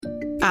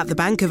At the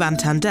Bank of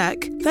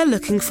Antandek, they're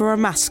looking for a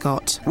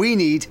mascot. We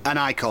need an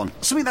icon.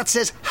 Something that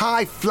says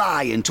high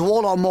flying to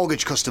all our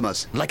mortgage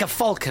customers. Like a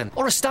falcon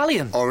or a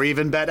stallion. Or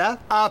even better,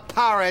 a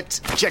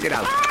parrot. Check it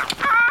out.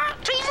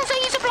 Trees and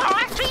seas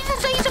apply. Trees and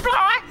seas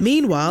apply.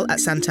 Meanwhile, at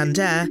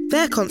Santander,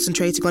 they're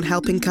concentrating on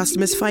helping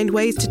customers find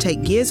ways to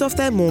take years off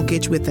their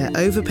mortgage with their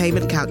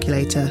overpayment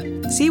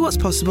calculator. See what's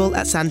possible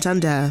at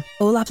Santander.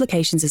 All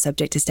applications are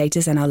subject to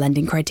status and our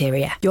lending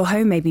criteria. Your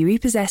home may be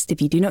repossessed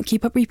if you do not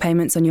keep up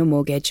repayments on your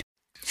mortgage.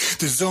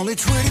 There's only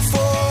 24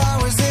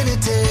 hours in a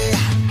day.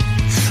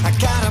 I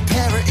got a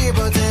pair of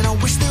earbuds and I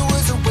wish there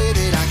was a way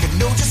that I could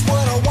know just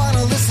what I want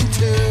to listen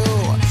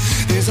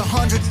to. There's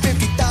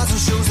 150,000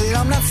 shows that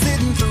I'm not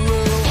sitting through.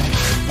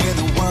 When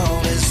the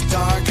world is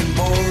dark and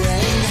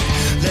boring,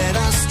 let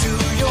us do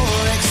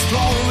your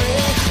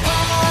exploring.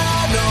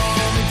 Pod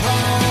on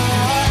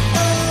pod.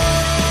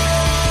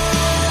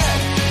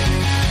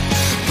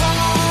 Pod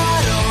on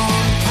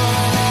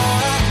pod.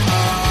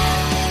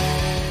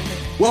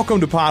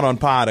 Welcome to Pod on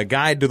Pod, a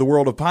guide to the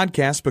world of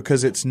podcasts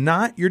because it's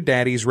not your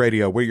daddy's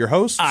radio. We're your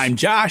hosts. I'm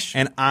Josh.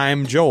 And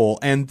I'm Joel.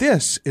 And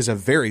this is a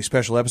very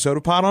special episode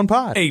of Pod on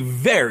Pod. A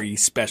very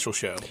special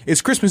show.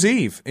 It's Christmas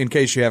Eve, in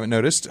case you haven't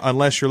noticed,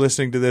 unless you're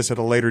listening to this at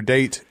a later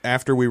date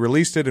after we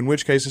released it, in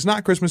which case it's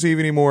not Christmas Eve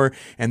anymore,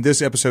 and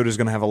this episode is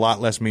going to have a lot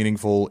less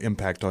meaningful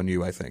impact on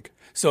you, I think.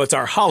 So it's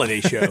our holiday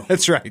show.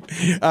 That's right.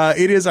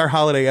 It is our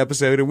holiday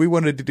episode, and we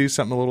wanted to do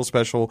something a little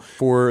special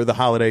for the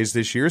holidays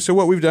this year. So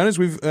what we've done is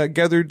we've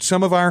gathered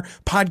some of our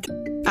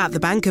podcasts. At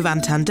the Bank of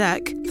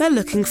Antandek, they're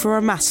looking for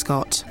a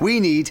mascot. We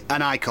need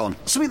an icon.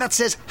 Something that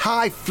says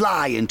high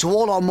flying to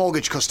all our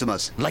mortgage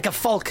customers. Like a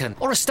falcon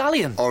or a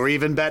stallion. Or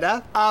even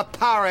better, a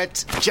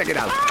parrot. Check it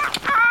out.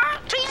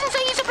 Trees and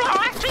seas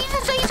apply. Trees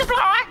and seas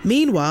apply.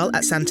 Meanwhile,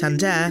 at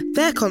Santander,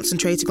 they're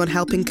concentrating on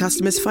helping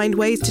customers find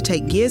ways to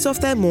take years off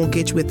their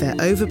mortgage with their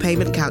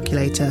overpayment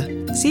calculator.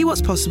 See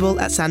what's possible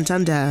at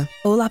Santander.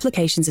 All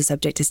applications are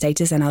subject to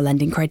status and our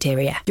lending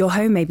criteria. Your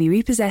home may be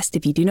repossessed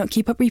if you do not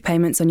keep up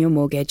repayments on your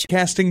mortgage.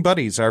 Casting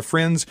buddies, our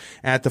friends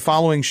at the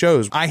following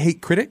shows: I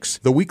Hate Critics,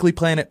 The Weekly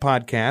Planet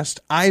Podcast,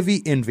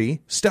 Ivy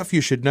Envy, Stuff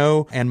You Should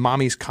Know, and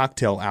Mommy's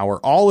Cocktail Hour.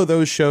 All of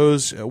those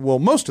shows, well,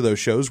 most of those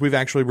shows we've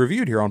actually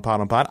reviewed here on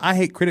Pod on Pod. I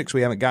Hate Critics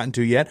we haven't gotten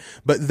to yet,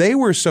 but they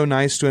were so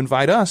nice to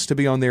invite us to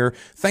be on their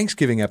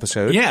Thanksgiving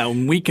episode. Yeah,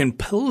 and we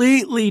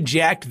completely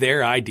jacked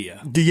their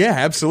idea. Yeah,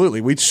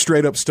 absolutely. We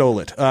straight up stole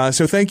it.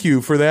 So thank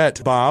you for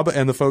that, Bob,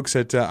 and the folks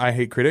at I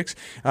Hate Critics.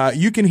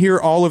 You can hear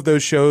all of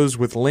those shows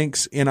with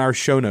links in our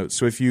show notes.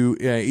 So if you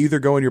either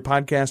go in your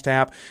podcast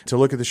app to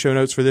look at the show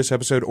notes for this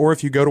episode, or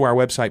if you go to our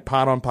website,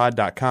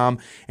 podonpod.com,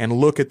 and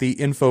look at the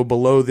info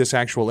below this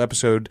actual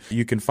episode,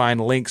 you can find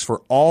links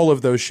for all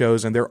of those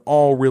shows, and they're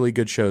all really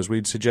good shows.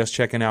 We'd suggest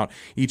checking out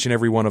each and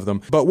every one of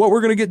them. But what we're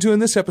going to get to in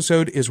this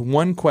episode is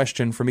one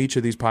question from each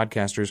of these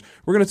podcasters.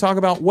 We're going to talk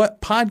about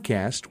what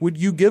podcast would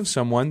you give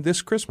someone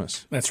this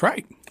Christmas? That's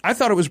right. I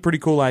thought it was a pretty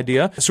cool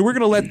idea. So we're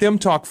going to let them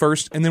talk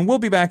first, and then we'll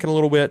be back in a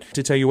little bit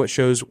to tell you what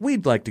shows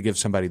we'd like to give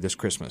somebody this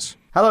Christmas.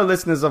 Hello,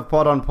 listeners of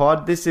Pod on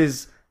Pod. This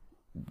is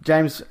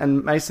James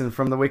and Mason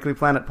from the Weekly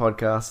Planet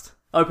podcast.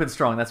 Open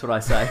strong, that's what I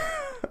say.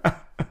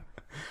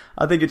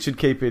 I think it should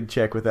keep in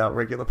check with our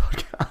regular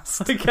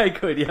podcast. Okay,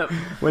 good, yep.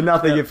 We're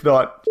nothing if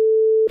not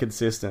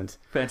consistent.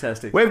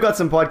 Fantastic. We've got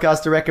some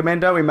podcasts to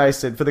recommend, don't we,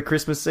 Mason, for the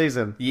Christmas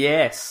season?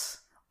 Yes.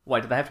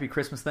 Wait, do they have to be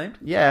Christmas themed?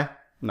 Yeah.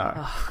 No.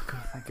 Oh,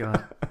 God, thank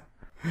God.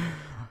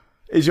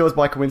 Is yours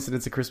by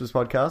coincidence a Christmas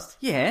podcast?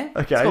 Yeah.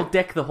 Okay. It's called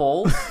Deck the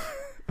Halls.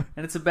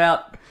 And it's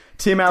about...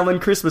 Tim Allen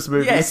Christmas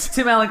movies. Yes,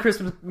 Tim Allen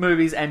Christmas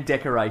movies and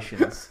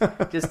decorations.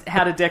 Just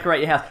how to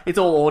decorate your house. It's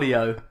all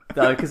audio,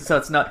 though, so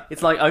it's not...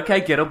 It's like,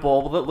 okay, get a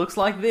bauble that looks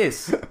like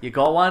this. You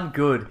got one?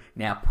 Good.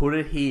 Now put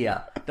it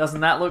here. Doesn't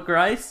that look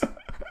great?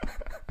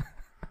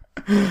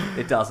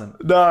 It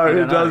doesn't. No,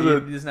 it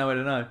doesn't. There's no way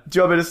to know. Do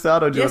you want me to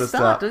start, or do you want to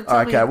start?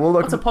 Okay, well,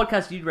 look... What's a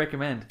podcast you'd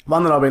recommend?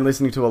 One that I've been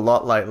listening to a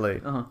lot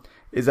lately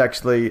is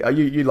actually...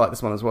 you like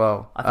this one as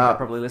well. I think I'll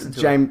probably listen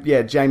to it.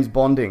 Yeah, James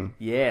Bonding.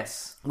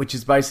 Yes. Which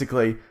is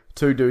basically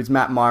two dudes,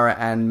 Matt Myra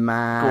and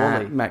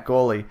Matt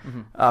Gawley,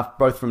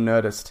 both from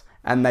Nerdist.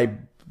 And they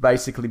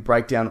basically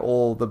break down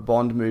all the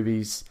Bond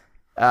movies,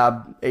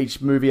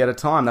 each movie at a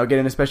time. They'll get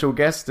in a special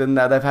guest, and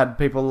they've had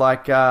people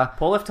like...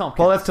 Paul F.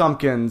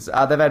 Tompkins.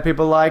 They've had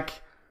people like...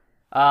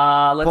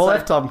 Paul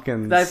F.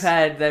 Tompkins. They've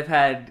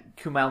had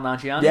Kumail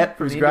Nanjiani. Yep,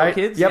 from it was the great. Indoor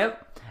Kids.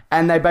 Yep.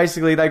 And they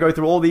go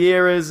through all the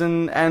eras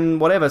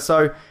and whatever.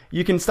 So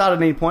you can start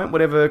at any point,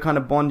 whatever kind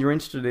of Bond you're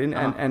interested in,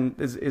 and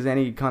is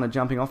any kind of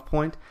jumping off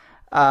point.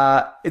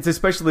 It's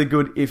especially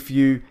good if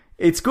you...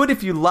 It's good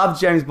if you love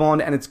James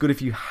Bond, and it's good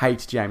if you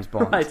hate James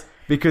Bond. Right.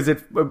 Because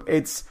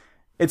it's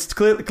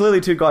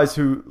clearly two guys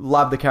who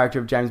love the character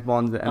of James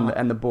Bond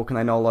and the book, and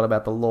they know a lot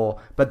about the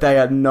lore, but they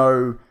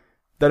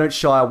don't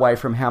shy away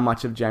from how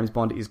much of James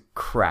Bond is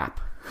crap.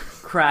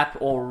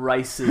 Or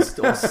racist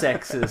or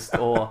sexist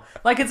or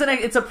like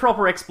it's a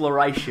proper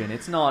exploration.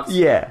 It's not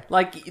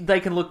like they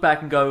can look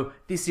back and go,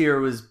 this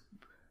era was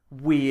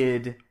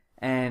weird,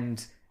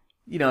 and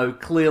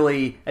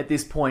clearly at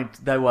this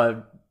point they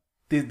were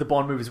the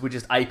Bond movies were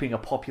just aping a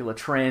popular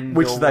trend,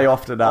 Which they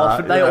often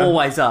are. They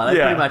always are. They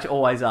Yeah. pretty much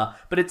always are.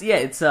 But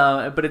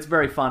it's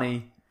very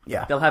funny.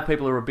 Yeah. They'll have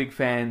people who are big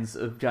fans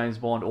of James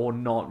Bond or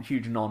not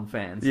huge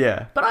non-fans.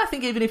 Yeah. But I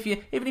think even if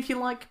you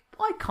like,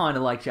 I kind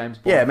of like James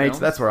Bond. Yeah, mate, films,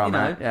 that's where I'm you know,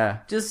 at. Yeah.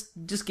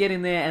 Just get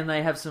in there and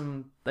they have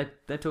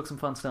they talk some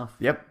fun stuff.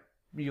 Yep.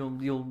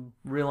 You'll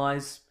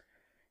realize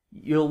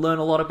you'll learn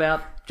a lot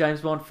about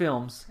James Bond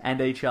films and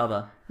each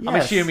other. I'm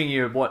Yes. assuming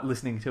you're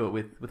listening to it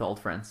with old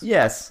friends.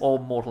 Yes. Or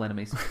mortal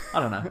enemies. I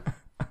don't know.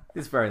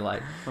 It's very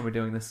late when we're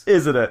doing this.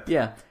 Isn't it?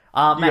 Yeah.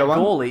 You Matt got one?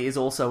 Gawley is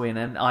also in,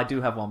 and I do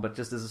have one, but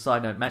just as a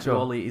side note, Matt Sure.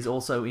 Gawley is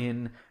also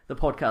in the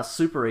podcast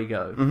Super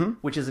Ego,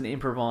 which is an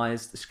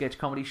improvised sketch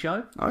comedy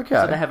show. Okay.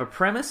 So they have a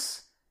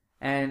premise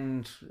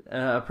and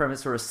a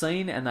premise for a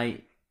scene, and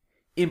they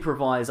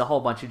improvise a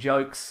whole bunch of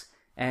jokes,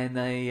 and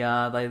they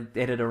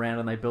edit around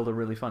and they build a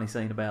really funny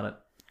scene about it.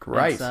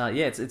 Great.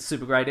 It's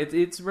super great.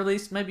 It's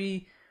released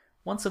maybe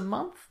once a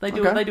month. They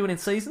do Okay. it in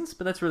seasons,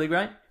 but that's really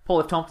great. Paul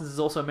F. Tompkins is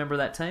also a member of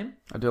that team.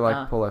 I do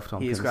like Paul F.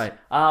 Tompkins. He is great.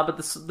 But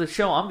the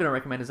show I'm going to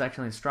recommend is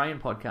actually an Australian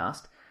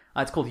podcast.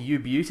 It's called You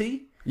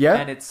Beauty. Yeah?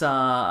 And it's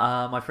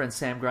my friends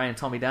Sam Gray and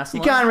Tommy Dassler.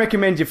 You can't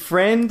recommend your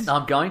friend.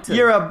 I'm going to.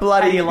 You're a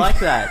bloody... How do you like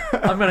that?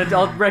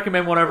 I'll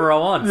recommend whatever I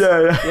want.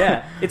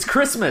 Yeah. It's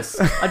Christmas.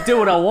 I do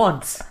what I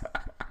want.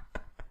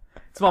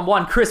 It's my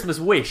one Christmas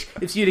wish.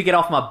 It's you to get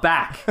off my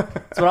back.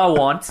 That's what I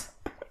want.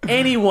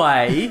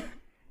 Anyway,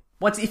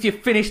 if you're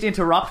finished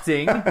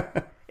interrupting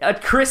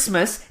at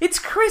Christmas, it's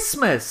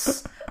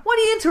Christmas. Why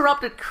do you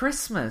interrupt at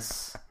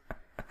Christmas?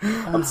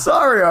 I'm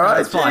sorry, all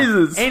right? It's fine.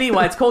 Jesus.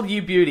 Anyway, it's called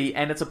You Beauty,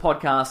 and it's a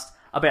podcast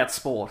about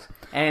sport.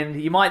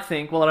 And you might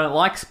think, well, I don't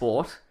like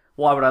sport.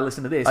 Why would I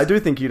listen to this? I do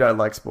think you don't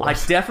like sport. I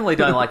definitely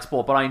don't like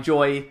sport, but I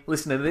enjoy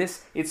listening to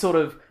this. It's sort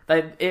of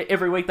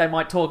every week they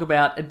might talk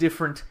about a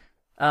different.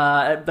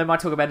 They might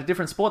talk about a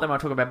different sport. They might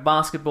talk about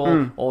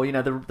basketball, or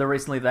the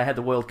recently they had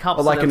the World Cup,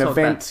 Or so like they'll an talk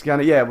event,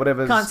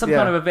 whatever. about some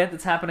kind of event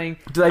that's happening.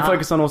 Do they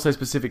focus on also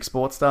specific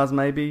sports stars,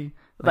 maybe?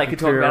 They could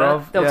talk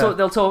about it.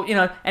 They'll talk,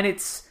 and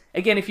it's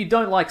again, if you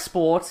don't like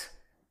sport,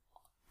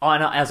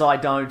 as I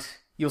don't,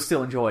 you'll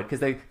still enjoy it because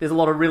there's a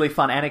lot of really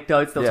fun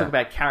anecdotes. They'll talk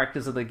about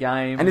characters of the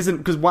game, and isn't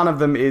because one of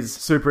them is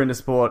super into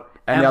sport,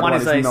 and the other one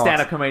is a not.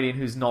 stand-up comedian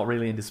who's not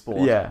really into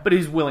sport, but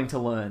who's willing to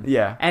learn.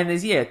 Yeah, and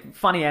there's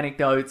funny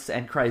anecdotes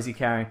and crazy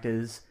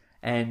characters,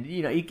 and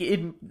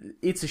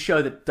it's a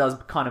show that does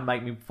kind of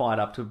make me fired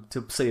up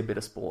to see a bit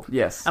of sport.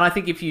 Yes, and I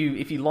think if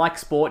you like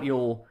sport,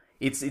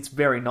 it's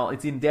very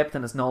it's in depth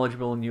and it's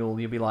knowledgeable, and you'll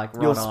be like,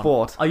 right, you'll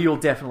sport. Oh, you'll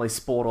definitely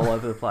sport all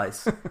over the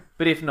place.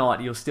 But if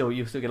not, you'll still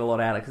get a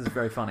lot out of it because it's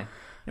very funny.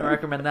 I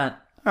recommend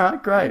that. All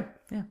right, great.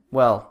 Yeah.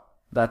 Well,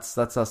 that's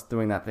us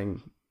doing that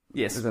thing.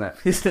 Yes, isn't it?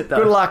 Isn't it?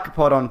 Good luck,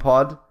 Pod on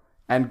Pod,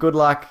 and good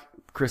luck,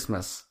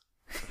 Christmas.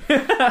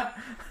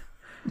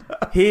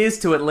 Here's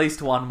to at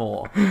least one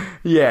more.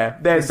 Yeah,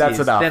 that's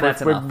enough. Then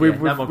that's enough. We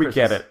No more get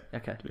Christmas. it.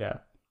 Okay. Yeah.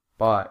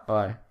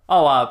 Bye.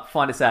 Oh,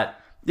 find us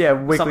at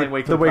Weekly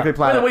Weekly Planet.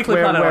 Planet. The Weekly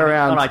Planet we're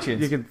on around.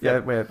 iTunes. You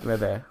can, we're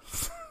there.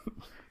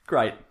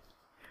 Great.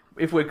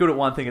 If we're good at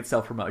one thing, it's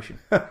self-promotion.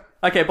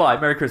 Okay, bye.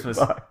 Merry Christmas.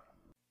 Bye.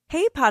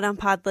 Hey, Pod on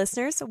Pod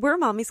listeners, we're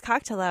Mommy's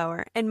Cocktail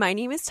Hour, and my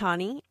name is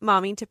Tawny,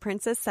 mommy to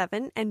Princess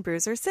 7 and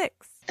Bruiser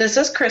 6. This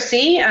is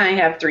Chrissy. I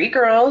have 3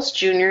 girls.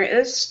 Junior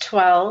is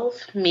 12,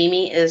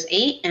 Mimi is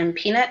 8, and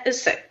Peanut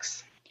is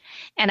 6.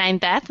 And I'm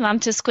Beth, mom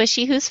to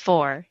Squishy, who's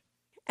 4.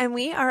 And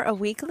we are a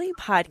weekly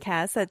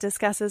podcast that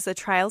discusses the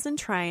trials and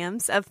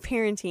triumphs of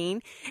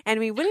parenting,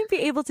 and we wouldn't be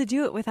able to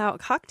do it without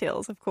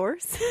cocktails, of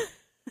course.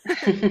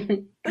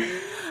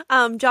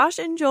 Josh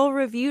and Joel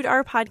reviewed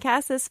our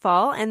podcast this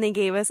fall, and they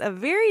gave us a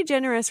very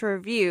generous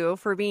review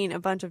for being a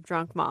bunch of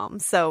drunk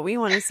moms. So we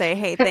want to say,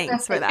 hey,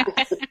 thanks for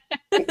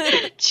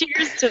that.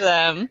 Cheers to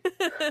them.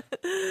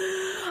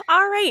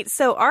 All right.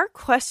 So our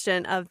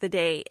question of the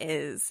day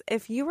is,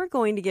 if you were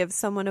going to give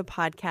someone a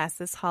podcast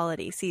this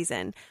holiday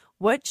season,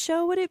 what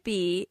show would it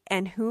be,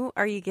 and who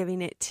are you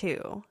giving it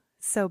to?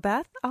 So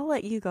Beth, I'll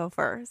let you go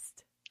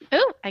first.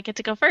 Oh, I get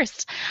to go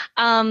first.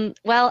 Well,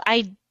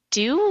 I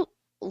do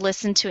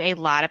listen to a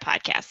lot of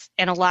podcasts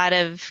and a lot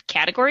of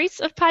categories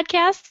of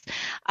podcasts.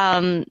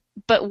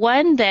 But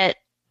one that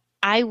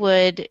I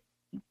would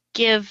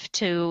give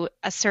to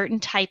a certain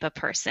type of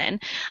person,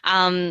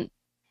 I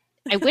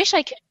wish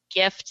I could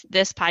gift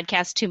this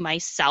podcast to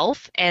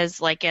myself as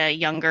like a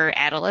younger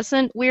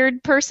adolescent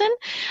weird person.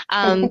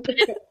 But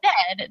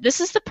instead,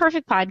 this is the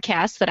perfect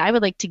podcast that I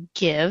would like to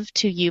give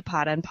to you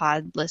Pod on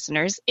Pod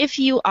listeners. If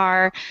you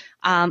are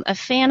a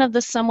fan of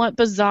the somewhat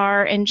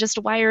bizarre and just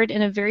wired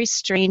in a very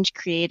strange,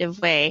 creative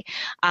way.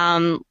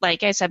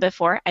 Like I said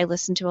before, I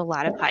listen to a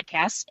lot of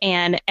podcasts,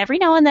 and every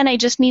now and then I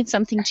just need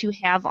something to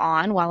have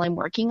on while I'm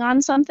working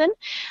on something.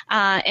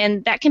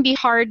 And that can be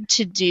hard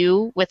to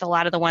do with a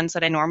lot of the ones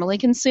that I normally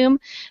consume,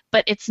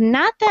 but it's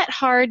not that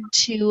hard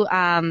to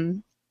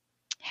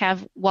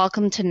have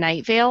Welcome to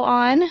Night Vale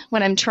on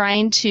when I'm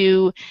trying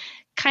to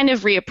kind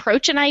of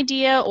reapproach an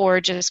idea or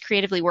just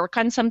creatively work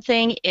on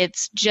something.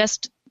 It's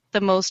just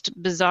the most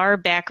bizarre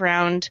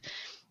background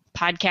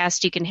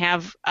podcast you can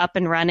have up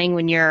and running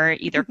when you're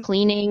either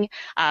cleaning,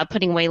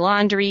 putting away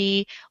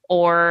laundry,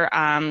 or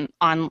on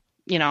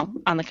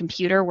the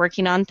computer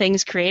working on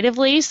things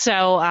creatively.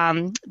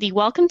 So the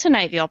Welcome to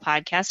Night Vale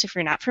podcast, if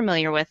you're not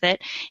familiar with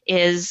it,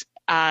 is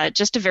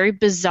just a very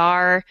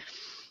bizarre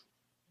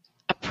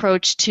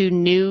approach to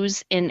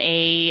news in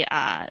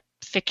a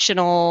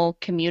fictional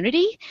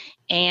community,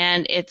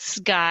 and it's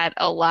got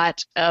a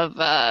lot of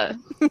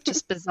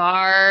just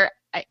bizarre.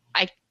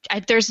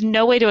 There's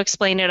no way to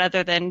explain it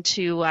other than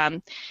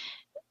to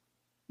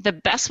the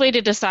best way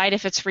to decide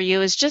if it's for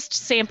you is just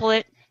sample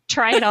it,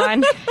 try it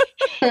on.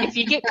 If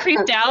you get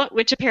creeped out,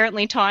 which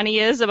apparently Tawny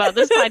is about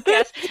this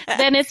podcast,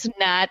 then it's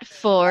not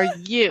for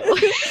you.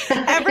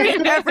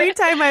 Every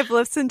time I've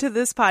listened to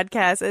this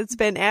podcast, it's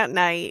been at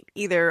night,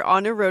 either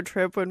on a road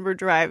trip when we're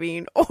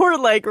driving or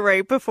like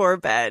right before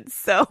bed.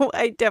 So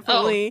I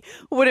definitely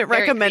wouldn't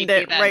recommend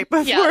it right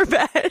before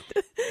bed.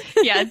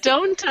 Yeah,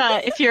 don't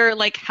if you're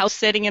like house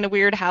sitting in a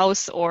weird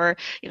house or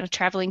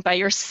traveling by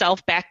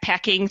yourself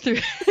backpacking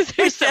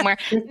through somewhere,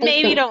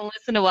 maybe don't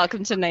listen to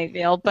Welcome to Night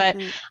Vale. But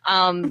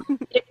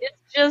it's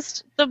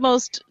just the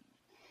most.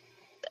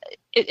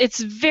 It's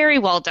very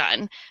well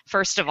done,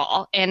 first of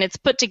all, and it's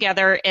put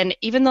together. And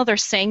even though they're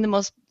saying the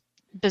most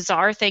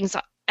bizarre things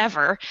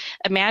ever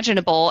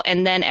imaginable,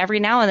 and then every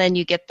now and then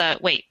you get the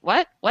wait,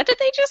 what did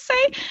they just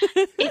say?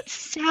 It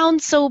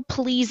sounds so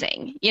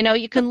pleasing.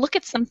 You can look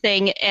at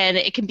something and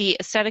it can be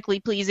aesthetically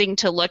pleasing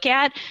to look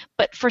at,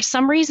 but for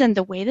some reason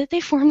the way that they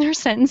form their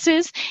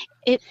sentences,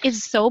 it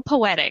is so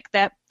poetic.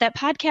 That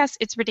podcast,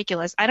 it's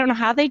ridiculous. I don't know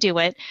how they do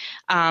it,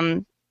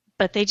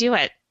 but they do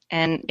it,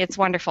 and it's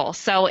wonderful.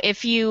 So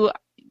if you're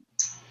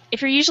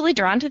usually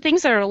drawn to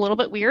things that are a little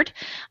bit weird,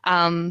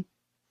 throw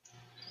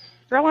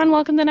on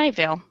Welcome to Night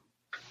Vale.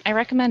 I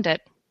recommend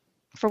it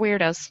for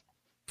weirdos.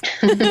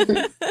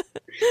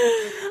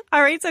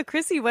 All right, so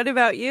Chrissy, what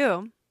about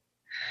you?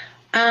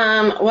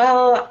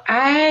 Well,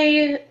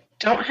 I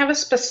don't have a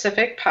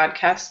specific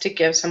podcast to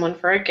give someone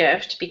for a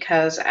gift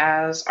because,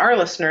 as our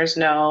listeners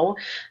know,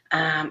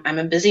 I'm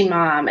a busy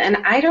mom, and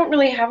I don't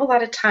really have a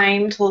lot of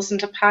time to listen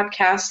to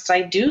podcasts.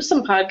 I do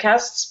some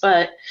podcasts,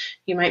 but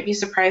you might be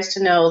surprised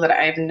to know that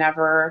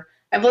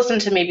I've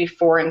listened to maybe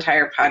 4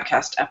 entire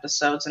podcast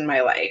episodes in my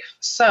life.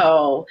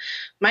 So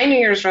my New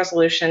Year's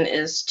resolution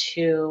is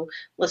to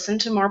listen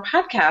to more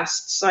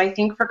podcasts. So I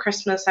think for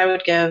Christmas, I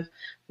would give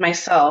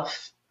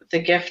myself the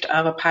gift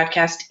of a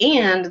podcast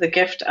and the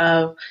gift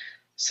of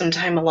some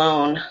time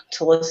alone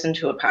to listen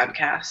to a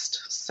podcast.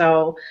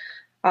 So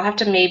I'll have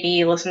to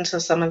maybe listen to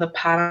some of the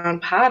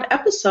Pod&apos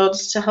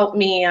episodes to help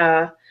me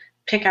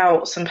pick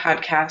out some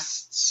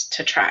podcasts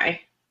to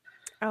try.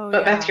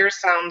 But Beth, yours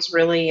sounds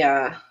really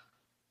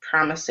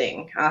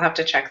promising. I'll have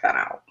to check that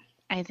out.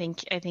 I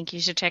think you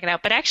should check it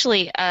out. But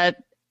actually,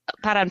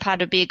 Pod&apos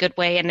would be a good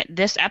way, and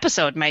this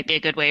episode might be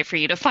a good way for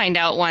you to find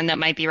out one that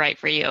might be right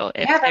for you.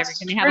 If that's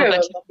true.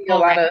 Have a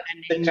lot of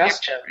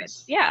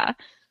suggestions. Yeah.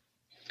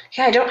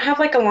 Yeah, I don't have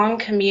like a long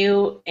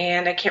commute,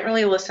 and I can't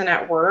really listen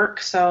at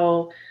work.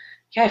 So,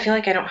 yeah, I feel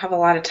like I don't have a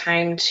lot of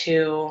time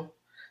to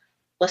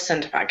listen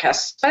to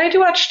podcasts. But I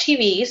do watch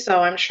TV, so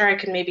I'm sure I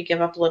could maybe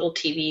give up a little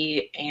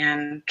TV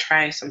and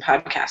try some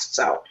podcasts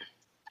out.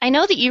 I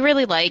know that you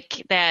really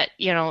like that,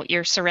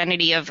 your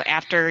serenity of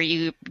after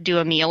you do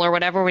a meal or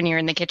whatever when you're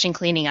in the kitchen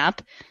cleaning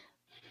up.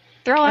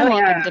 Throw on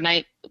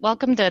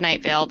Welcome to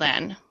Night Vale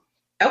then.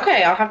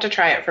 Okay, I'll have to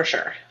try it for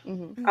sure.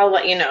 Mm-hmm. I'll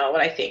let you know what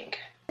I think.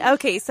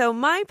 Okay, so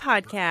my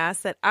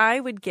podcast that I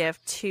would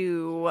give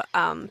to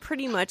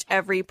pretty much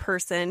every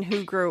person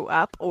who grew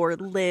up or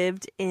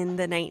lived in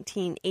the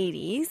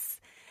 1980s.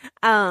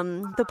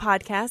 The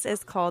podcast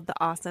is called the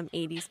Awesome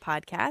 80s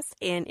Podcast,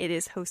 and it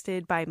is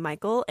hosted by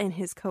Michael and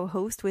his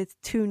co-host with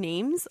 2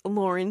 names,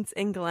 Lawrence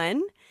and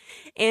Glenn.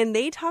 And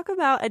they talk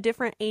about a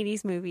different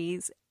 80s movie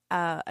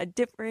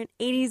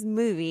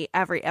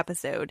every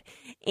episode.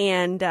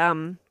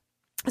 And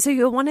so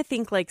you'll want to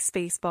think like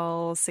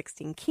Spaceballs,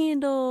 16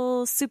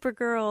 Candles,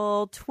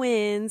 Supergirl,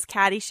 Twins,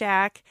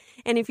 Caddyshack.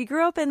 And if you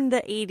grew up in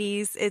the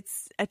 80s,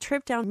 it's a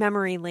trip down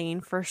memory lane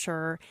for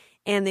sure.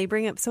 And they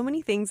bring up so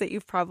many things that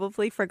you've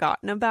probably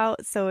forgotten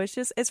about. So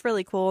it's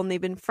really cool. And they've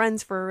been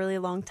friends for a really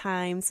long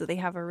time. So they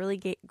have a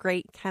really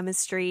great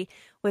chemistry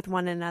with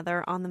one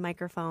another on the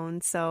microphone.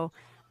 So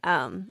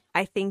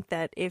I think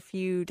that if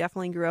you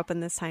definitely grew up in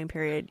this time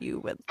period, you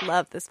would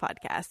love this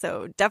podcast.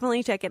 So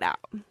definitely check it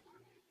out.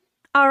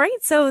 All right,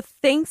 so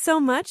thanks so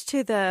much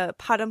to the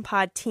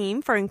Pod&apos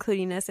team for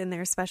including us in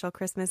their special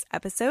Christmas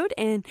episode,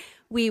 and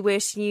we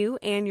wish you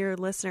and your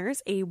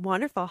listeners a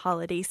wonderful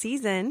holiday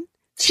season.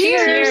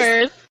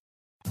 Cheers!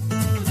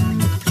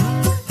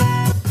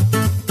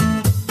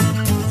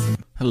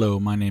 Hello,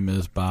 my name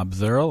is Bob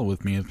Zerl.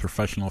 With me is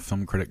professional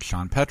film critic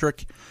Sean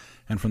Petrick,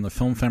 and from the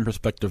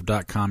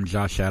FilmFanPerspective.com,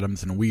 Josh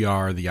Adams, and we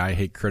are the I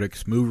Hate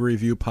Critics Movie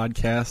Review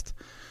Podcast.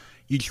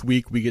 Each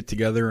week we get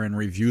together and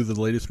review the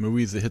latest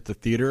movies that hit the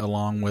theater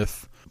along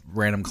with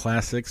random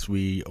classics.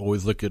 We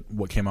always look at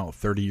what came out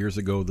 30 years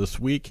ago this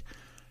week.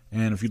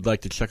 And if you'd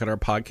like to check out our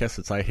podcast,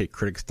 it's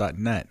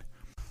ihatecritics.net.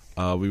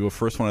 We will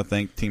first want to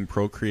thank Team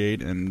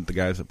Procreate and the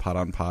guys at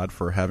Pod&apos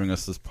for having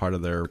us as part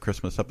of their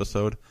Christmas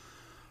episode.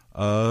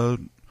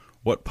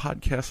 What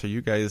podcasts are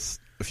you guys,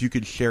 if you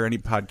could share any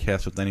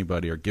podcast with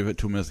anybody or give it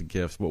to them as a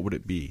gift, what would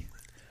it be?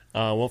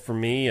 Well, for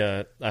me,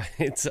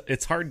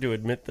 it's hard to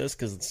admit this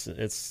because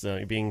it's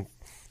being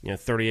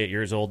 38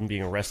 years old and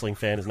being a wrestling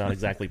fan is not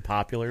exactly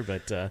popular,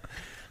 but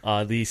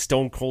the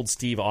Stone Cold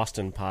Steve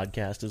Austin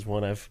podcast is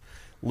one I've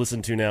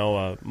listened to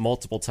now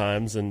multiple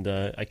times, and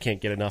I can't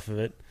get enough of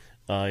it.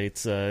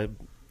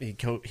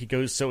 He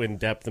goes so in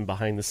depth and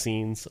behind the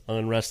scenes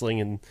on wrestling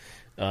and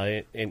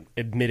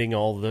admitting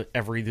all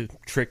every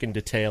trick and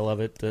detail of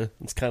it.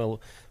 It's kind of,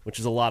 which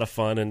is a lot of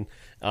fun, and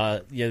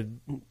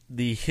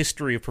the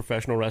history of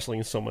professional wrestling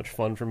is so much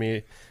fun for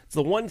me. It's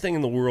the one thing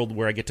in the world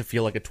where I get to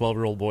feel like a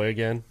 12-year-old boy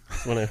again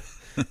when I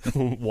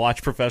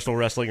watch professional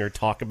wrestling or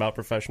talk about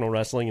professional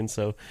wrestling, and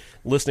so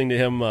listening to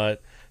him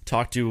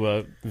talk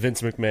to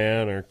Vince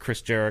McMahon or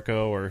Chris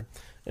Jericho or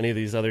any of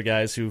these other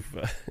guys who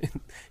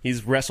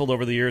he's wrestled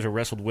over the years or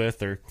wrestled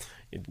with, or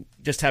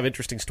just have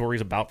interesting stories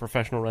about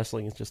professional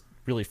wrestling. It's just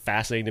really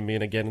fascinating to me,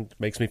 and again, it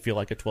makes me feel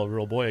like a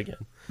 12-year-old boy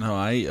again. No,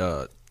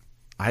 I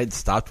had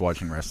stopped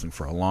watching wrestling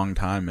for a long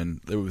time,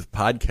 and it was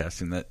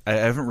podcasting that I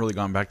haven't really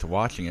gone back to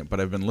watching it, but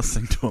I've been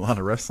listening to a lot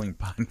of wrestling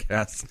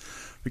podcasts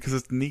because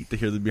it's neat to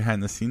hear the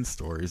behind-the-scenes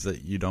stories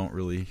that you don't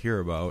really hear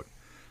about,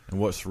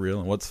 and what's real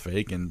and what's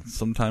fake, and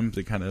sometimes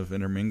they kind of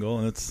intermingle,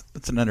 and it's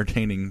an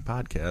entertaining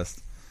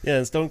podcast. Yeah,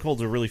 and Stone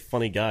Cold's a really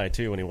funny guy,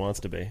 too, when he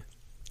wants to be.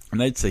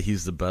 And I'd say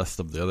he's the best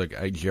of the other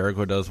guys.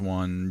 Jericho does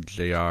one,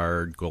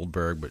 JR,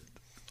 Goldberg, but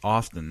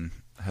Austin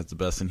has the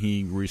best, and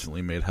he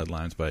recently made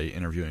headlines by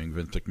interviewing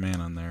Vince McMahon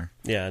on there.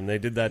 Yeah, and they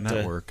did that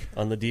network.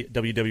 On the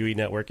WWE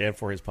Network and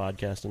for his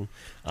podcast. And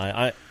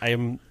I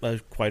am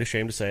quite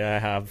ashamed to say I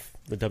have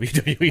the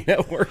WWE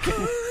Network.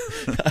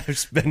 I've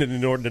spent an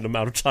inordinate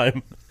amount of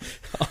time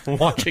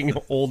watching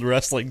old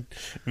wrestling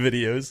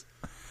videos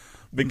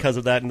because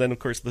of that. And then, of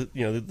course,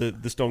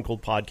 the Stone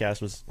Cold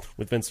podcast was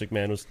with Vince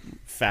McMahon was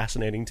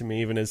fascinating to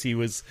me, even as he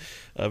was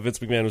Vince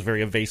McMahon was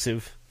very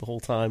evasive the whole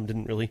time.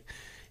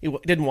 He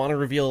didn't want to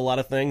reveal a lot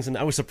of things, and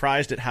I was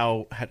surprised at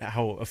how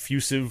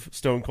effusive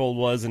Stone Cold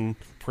was in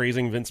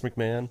praising Vince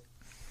McMahon.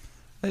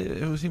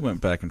 He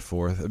went back and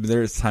forth. I mean,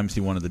 there's times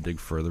he wanted to dig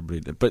further, but he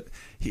did. But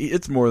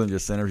it's more than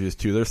just interviews,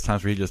 too. There's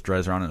times where he just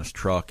drives around in his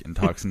truck and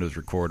talks into his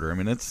recorder. I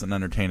mean, it's an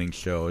entertaining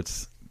show.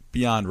 It's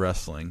beyond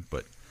wrestling,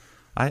 but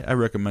I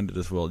recommend it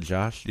as well.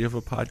 Josh, do you have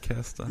a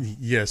podcast?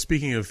 Yeah,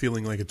 speaking of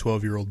feeling like a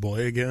 12-year-old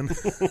boy again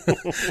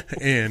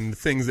and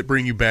things that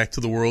bring you back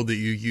to the world that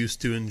you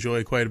used to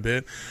enjoy quite a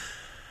bit,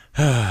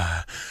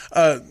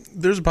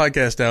 there's a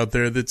podcast out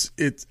there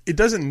it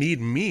doesn't need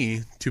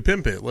me to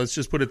pimp it. Let's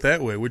just put it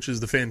that way, which is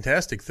the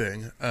fantastic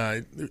thing.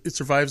 It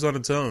survives on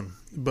its own.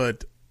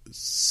 But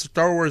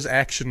Star Wars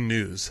Action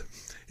News.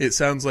 It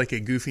sounds like a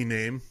goofy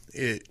name.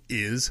 It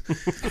is.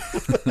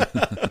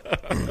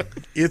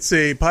 It's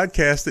a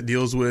podcast that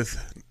deals with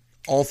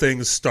all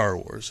things Star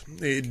Wars.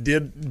 It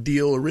did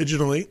deal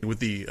originally with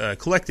the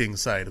collecting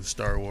side of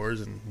Star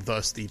Wars, and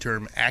thus the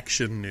term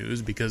Action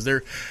News, because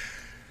they're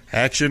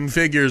action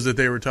figures that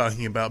they were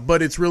talking about.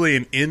 But it's really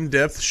an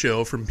in-depth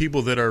show from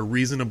people that are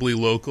reasonably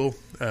local.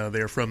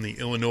 They're from the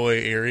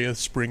Illinois area,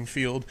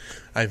 Springfield.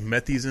 I've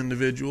met these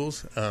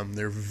individuals.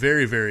 They're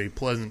very, very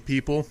pleasant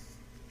people.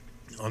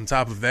 On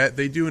top of that,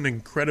 they do an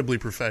incredibly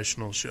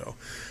professional show.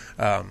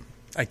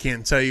 I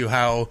can't tell you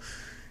how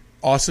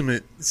awesome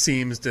it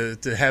seems to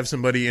have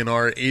somebody in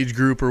our age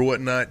group or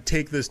whatnot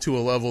take this to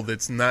a level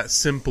that's not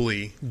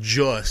simply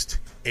just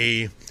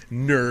a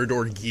nerd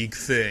or geek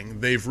thing.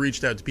 They've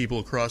reached out to people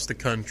across the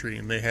country,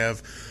 and they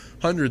have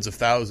hundreds of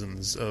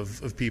thousands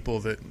of people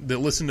that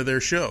listen to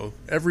their show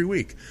every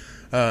week.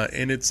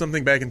 And it's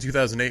something back in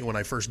 2008 when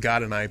I first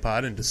got an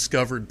iPod and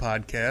discovered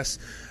podcasts.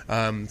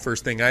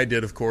 First thing I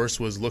did, of course,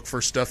 was look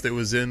for stuff that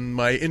was in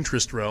my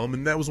interest realm,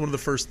 and that was one of the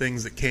first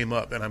things that came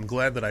up, and I'm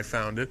glad that I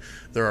found it.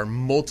 There are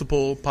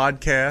multiple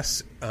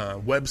podcasts,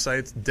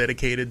 websites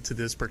dedicated to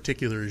this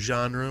particular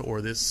genre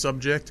or this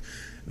subject.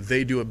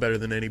 They do it better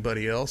than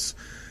anybody else,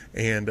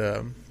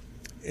 and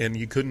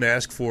you couldn't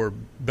ask for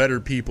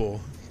better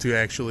people to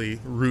actually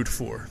root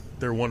for.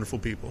 They're wonderful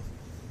people.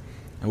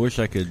 I wish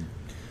I could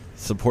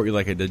support you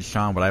like I did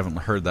Sean, but I haven't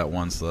heard that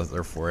one, so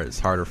therefore it's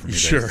harder for me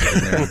sure.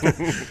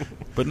 to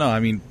But no,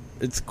 I mean,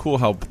 it's cool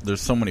how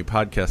there's so many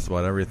podcasts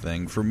about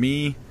everything. For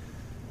me,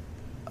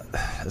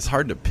 it's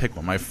hard to pick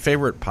one. My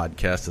favorite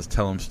podcast is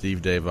Tell 'em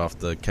Steve Dave off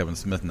the Kevin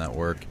Smith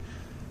Network,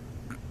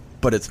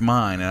 but it's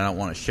mine, and I don't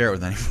want to share it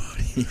with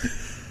anybody.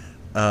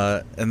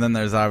 And then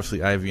there's obviously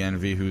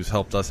IVNV, who's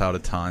helped us out a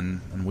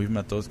ton, and we've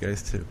met those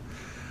guys too.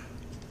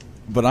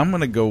 But I'm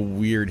going to go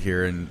weird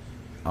here, and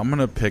I'm going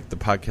to pick the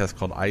podcast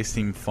called I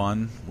Seem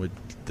Fun with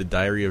the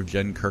Diary of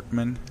Jen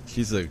Kirkman.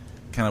 She's a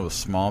kind of a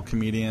small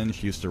comedian.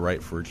 She used to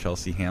write for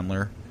Chelsea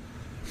Handler.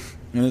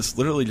 And it's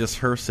literally just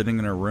her sitting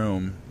in her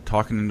room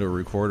talking into a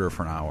recorder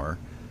for an hour.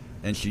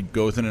 And she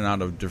goes in and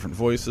out of different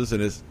voices.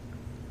 And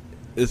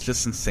it's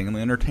just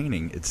insanely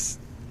entertaining. It's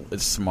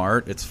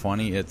smart. It's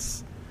funny.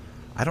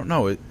 I don't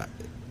know.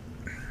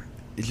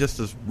 it just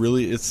is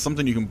really, it's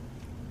something you can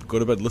go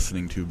to bed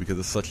listening to because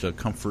it's such a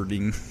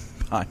comforting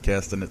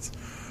podcast, and it's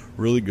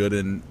really good.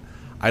 And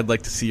I'd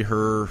like to see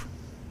her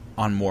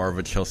on more of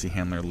a Chelsea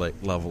Handler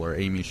level or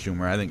Amy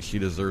Schumer. I think she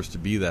deserves to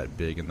be that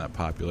big and that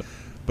popular.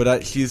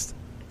 But she's,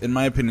 in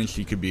my opinion,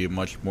 she could be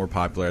much more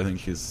popular. I think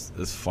she's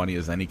as funny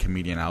as any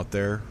comedian out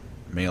there,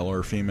 male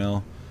or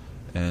female.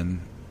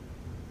 And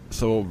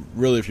so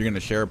really, if you're going to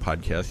share a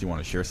podcast, you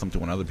want to share something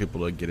with other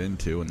people to get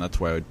into, and that's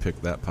why I would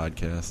pick that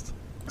podcast.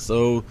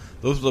 So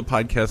those are the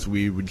podcasts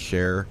we would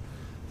share.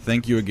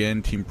 Thank you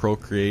again, Team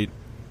Procreate,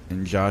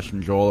 and Josh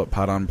and Joel at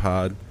Pod on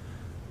Pod.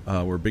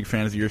 We're big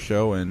fans of your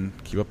show, and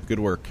keep up the good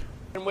work.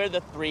 And we're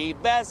the three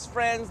best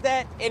friends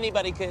that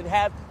anybody could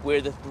have. We're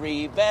the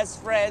three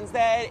best friends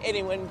that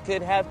anyone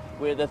could have.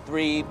 We're the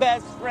three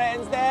best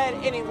friends that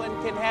anyone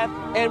can have.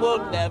 And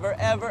we'll never,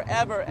 ever,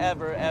 ever,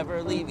 ever,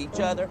 ever leave each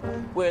other.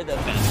 We're the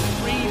best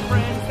three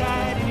friends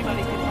that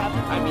anybody could have.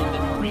 I mean the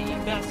three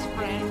best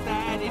friends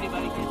that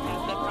anybody could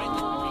have. That's right,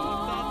 the three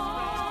best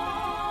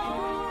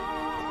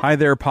friends. Hi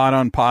there, Pod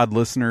on Pod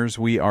listeners.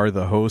 We are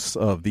the hosts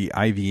of the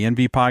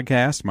IVNV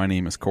podcast. My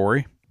name is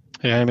Corey.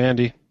 Hey, I'm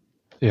Andy.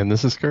 And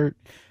this is Kurt.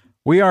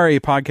 We are a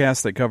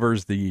podcast that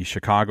covers the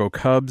Chicago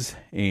Cubs,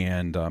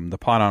 and the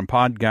Pod on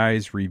Pod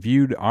guys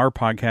reviewed our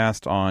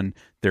podcast on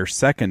their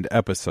second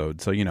episode.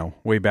 So,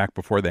 way back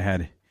before they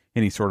had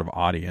any sort of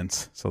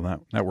audience. So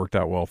that worked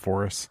out well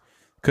for us.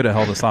 Could have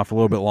held us off a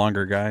little bit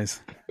longer,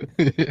 guys.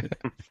 We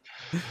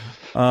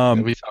saw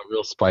a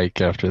real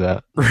spike after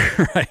that.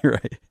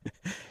 Right.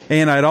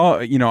 And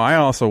I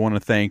also want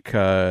to thank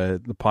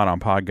the Pod on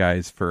Pod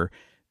guys for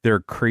their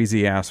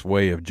crazy ass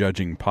way of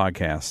judging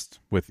podcasts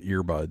with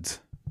earbuds.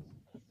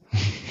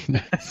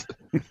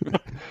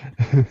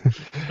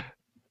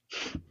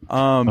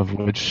 Of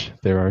which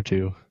there are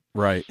two.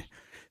 Right.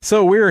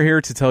 So we're here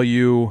to tell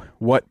you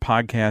what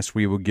podcast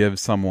we will give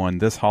someone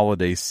this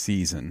holiday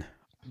season.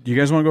 Do you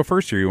guys want to go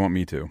first, or you want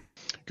me to?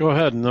 Go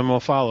ahead, and then we'll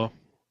follow.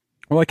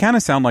 Well, I kind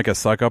of sound like a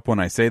suck-up when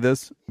I say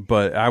this,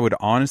 but I would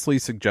honestly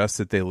suggest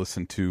that they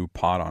listen to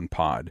Pod on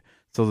Pod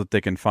so that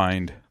they can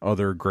find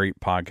other great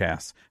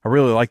podcasts. I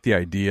really like the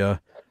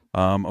idea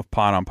of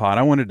Pod on Pod.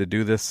 I wanted to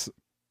do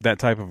that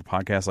type of a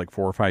podcast like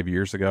 4 or 5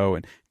 years ago,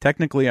 and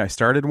technically I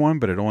started one,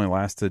 but it only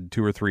lasted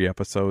 2 or 3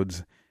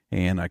 episodes,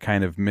 and I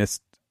kind of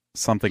missed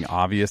something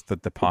obvious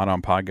that the Pod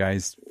on Pod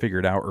guys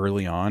figured out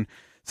early on.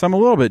 So I'm a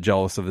little bit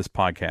jealous of this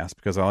podcast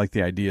because I like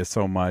the idea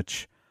so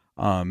much,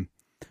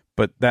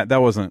 but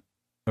that wasn't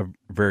a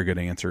very good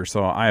answer.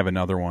 So I have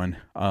another one.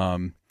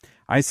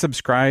 I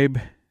subscribe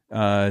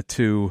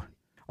to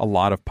a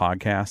lot of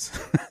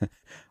podcasts.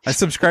 I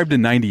subscribe to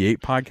 98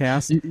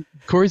 podcasts.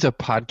 Corey's a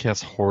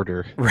podcast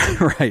hoarder.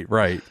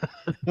 Right.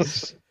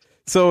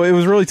 So it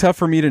was really tough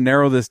for me to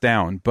narrow this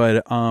down,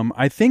 but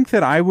I think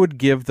that I would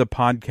give the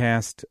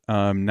podcast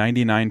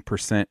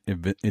 99%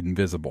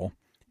 Invisible,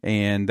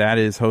 and that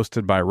is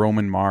hosted by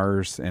Roman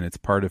Mars, and it's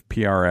part of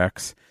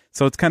PRX.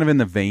 So it's kind of in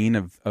the vein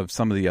of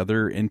some of the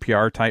other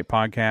NPR type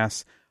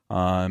podcasts.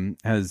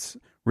 Has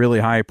really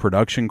high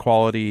production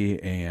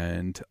quality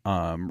and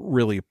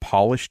really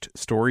polished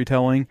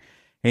storytelling.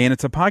 And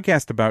it's a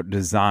podcast about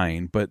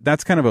design, but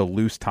that's kind of a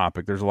loose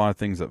topic. There's a lot of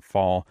things that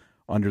fall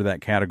under that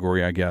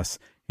category, I guess.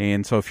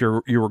 And so if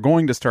you were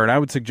going to start, I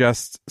would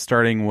suggest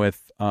starting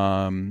with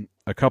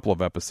a couple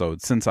of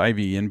episodes. Since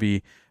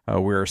IVNV,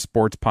 we're a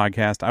sports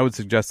podcast, I would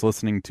suggest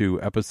listening to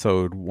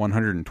episode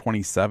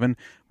 127,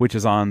 which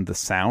is on the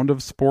sound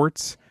of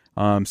sports.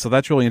 So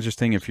that's really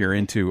interesting if you're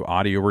into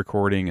audio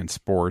recording and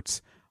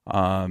sports.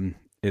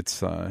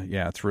 It's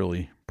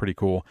really pretty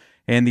cool.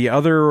 And the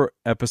other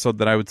episode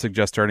that I would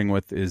suggest starting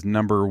with is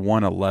number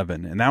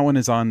 111, and that one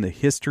is on the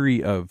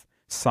history of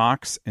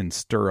socks and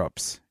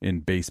stirrups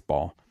in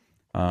baseball.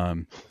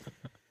 And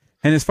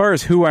as far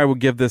as who I would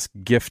give this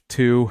gift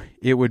to,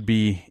 it would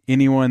be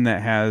anyone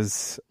that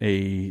has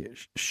a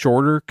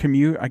shorter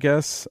commute, I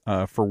guess,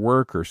 for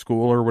work or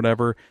school or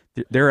whatever.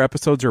 Their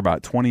episodes are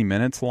about 20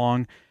 minutes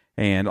long,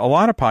 and a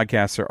lot of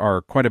podcasts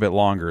are quite a bit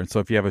longer. And so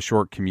if you have a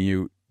short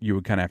commute, you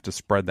would kind of have to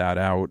spread that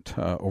out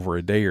over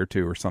a day or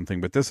two or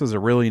something. But this is a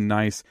really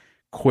nice,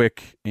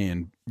 quick,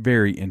 and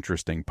very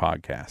interesting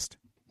podcast.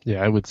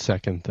 Yeah, I would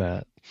second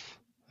that.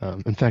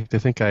 In fact, I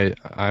think I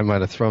might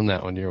have thrown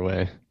that one your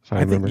way. If I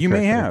remember think you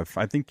correctly. may have.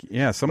 I think,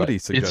 somebody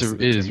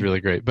suggested it is really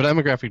great. But I'm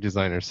a graphic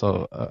designer,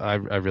 so I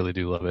really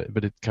do love it.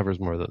 But it covers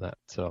more than that.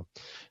 So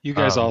you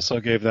guys also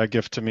gave that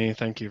gift to me.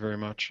 Thank you very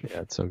much. Yeah,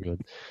 it's so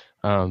good.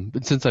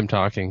 But since I'm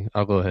talking,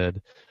 I'll go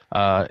ahead.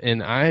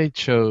 And I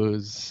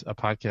chose a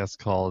podcast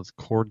called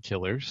Cord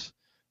Killers.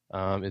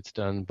 It's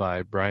done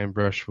by Brian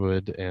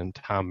Brushwood and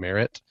Tom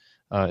Merritt.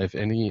 If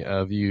any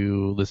of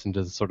you listen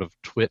to the sort of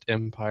Twit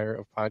empire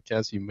of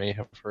podcasts, you may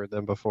have heard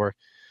them before.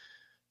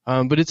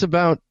 But it's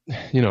about,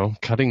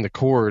 cutting the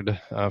cord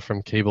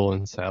from cable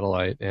and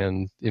satellite.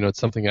 And, it's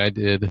something I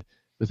did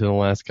within the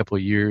last couple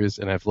of years,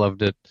 and I've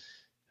loved it.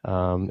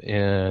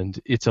 And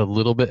it's a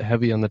little bit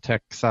heavy on the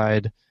tech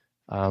side,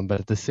 but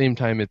at the same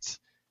time, it's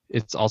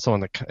also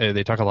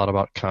they talk a lot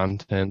about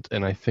content,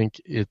 and I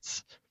think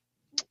it's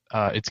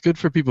it's good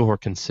for people who are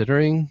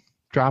considering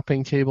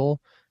dropping cable,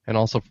 and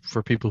also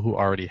for people who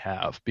already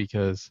have,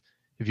 because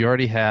if you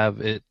already have,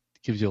 it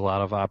gives you a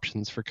lot of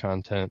options for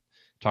content,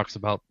 talks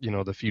about,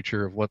 the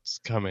future of what's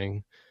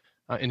coming.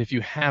 And if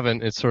you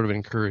haven't, it's sort of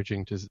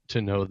encouraging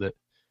to know that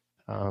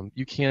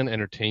you can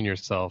entertain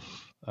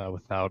yourself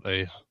without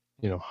a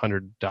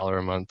 $100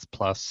 a month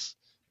plus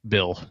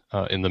bill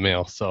in the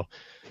mail. So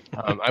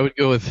I would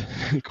go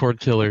with Cord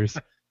Killers,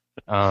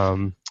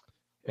 and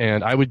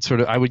I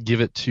would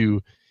give it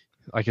to,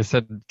 like I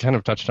said, kind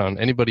of touched on,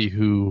 anybody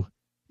who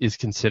is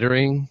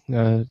considering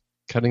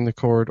cutting the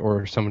cord,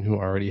 or someone who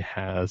already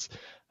has,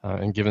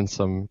 and given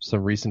some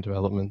recent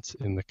developments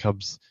in the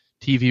Cubs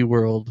TV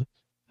world,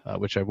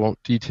 which I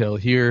won't detail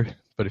here,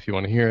 but if you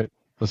want to hear it,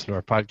 listen to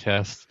our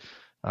podcast.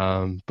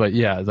 But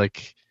yeah,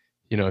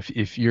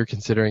 if you're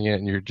considering it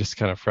and you're just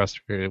kind of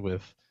frustrated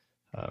with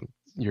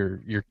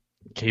your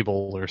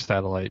cable or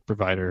satellite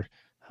provider,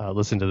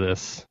 listen to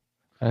this.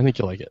 I think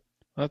you'll like it.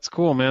 That's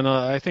cool, man.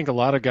 I think a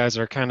lot of guys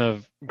are kind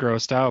of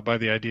grossed out by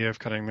the idea of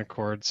cutting the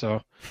cord.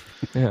 So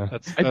yeah,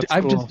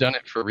 I've just done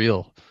it for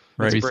real.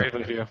 That's brave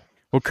of you.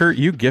 Well, Kurt,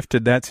 you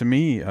gifted that to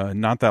me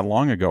not that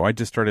long ago. I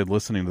just started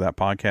listening to that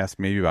podcast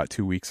maybe about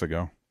 2 weeks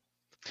ago.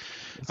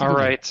 All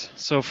right.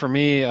 So for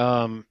me,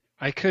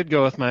 I could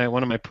go with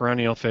one of my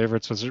perennial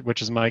favorites,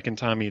 which is Mike and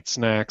Tom Eat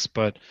Snacks,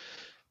 but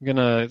I'm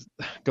going to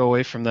go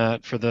away from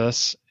that for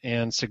this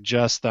and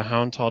suggest the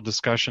Hound Tall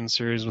discussion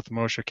series with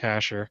Moshe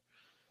Kasher.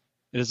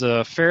 It is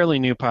a fairly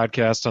new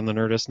podcast on the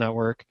Nerdist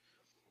Network,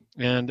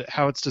 and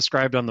how it's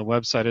described on the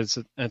website is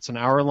it's an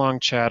hour-long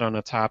chat on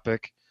a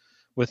topic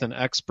with an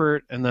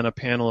expert and then a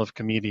panel of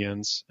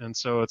comedians. And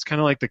so it's kind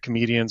of like the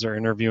comedians are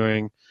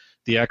interviewing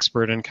the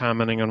expert and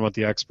commenting on what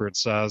the expert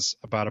says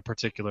about a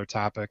particular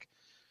topic.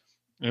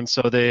 And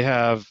so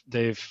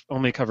they've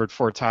only covered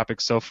 4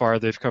 topics so far.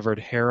 They've covered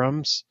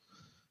harems,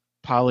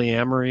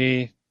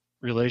 polyamory,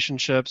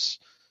 relationships,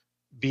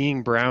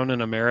 being brown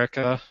in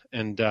America,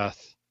 and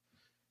death.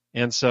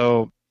 And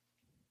so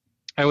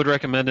I would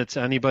recommend it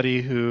to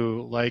anybody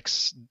who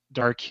likes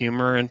dark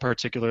humor, in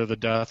particular the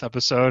death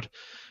episode.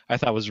 I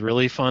thought was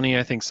really funny.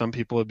 I think some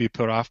people would be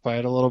put off by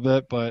it a little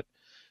bit, but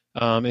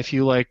if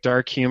you like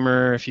dark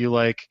humor, if you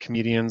like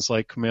comedians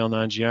like Kumail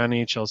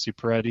Nanjiani, Chelsea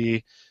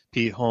Peretti,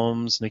 Pete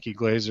Holmes, Nikki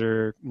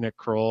Glaser, Nick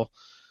Kroll,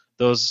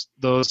 those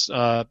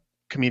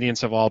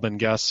comedians have all been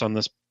guests on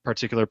this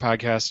particular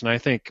podcast, and I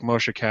think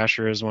Moshe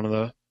Kasher is one of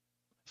the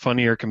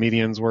funnier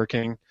comedians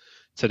working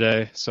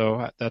today.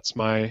 So that's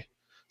my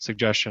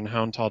suggestion,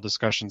 Hound Tall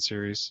discussion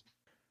series.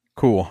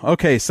 Cool.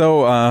 Okay,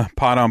 so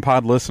Pod on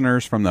Pod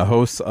listeners, from the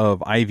hosts of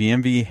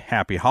IVMV,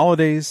 happy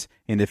holidays.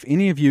 And if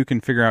any of you can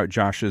figure out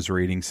Josh's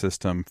rating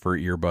system for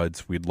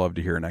earbuds, we'd love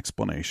to hear an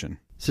explanation.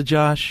 So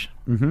Josh,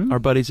 our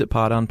buddies at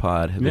Pod on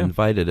Pod have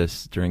invited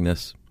us during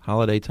this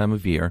holiday time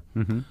of year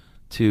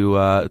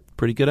to,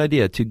 pretty good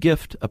idea, to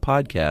gift a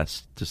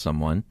podcast to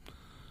someone.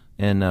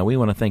 And we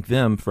want to thank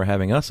them for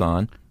having us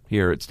on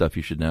here at Stuff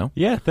You Should Know.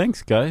 Yeah,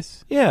 thanks,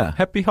 guys. Yeah.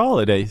 Happy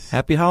holidays.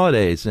 Happy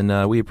holidays,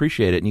 and we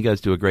appreciate it. And you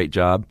guys do a great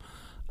job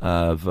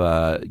of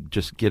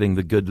just getting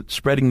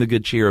spreading the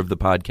good cheer of the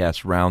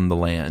podcast around the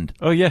land.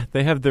 Oh, yeah.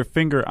 They have their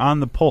finger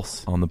on the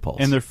pulse. On the pulse.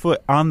 And their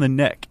foot on the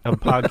neck of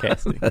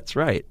podcasting. That's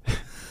right.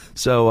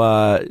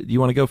 So you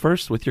want to go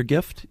first with your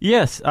gift?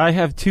 Yes, I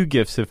have 2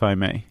 gifts, if I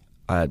may.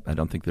 I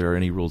don't think there are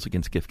any rules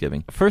against gift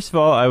giving. First of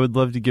all, I would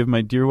love to give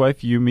my dear wife,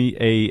 Yumi,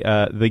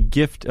 the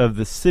gift of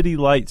the City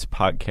Lights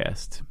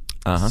podcast.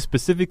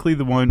 Specifically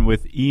the one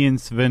with Ian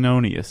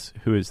Svenonius,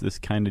 who is this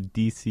kind of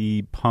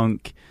DC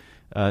punk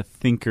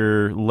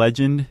thinker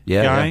legend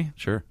guy. Yeah,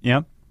 sure.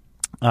 Yeah.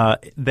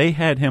 They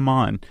had him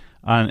on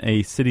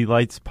a City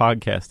Lights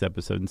podcast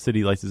episode, and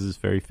City Lights is this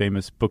very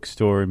famous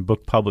bookstore and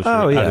book publisher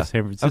out of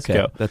San Francisco.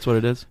 Okay, that's what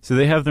it is. So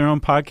they have their own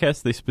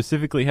podcast. They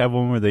specifically have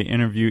one where they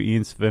interview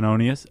Ian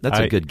Svenonius. That's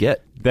a good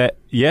get.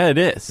 Yeah, it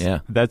is. Yeah.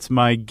 That's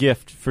my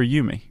gift for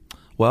Yumi.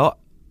 Well,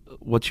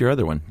 what's your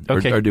other one?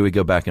 Okay. Or do we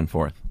go back and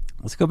forth?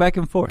 Let's go back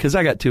and forth. Because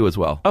I got 2 as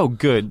well. Oh,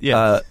 good.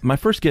 Yes. My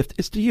first gift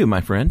is to you,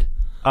 my friend.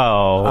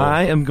 Oh.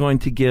 I am going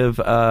to give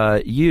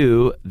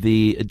you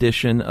the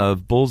edition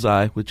of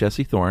Bullseye with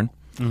Jesse Thorne.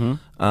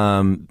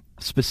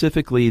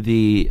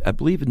 Specifically I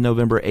believe,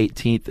 November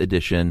 18th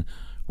edition,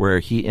 where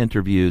he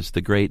interviews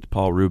the great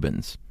Paul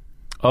Rubens.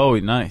 Oh,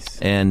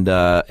 nice. And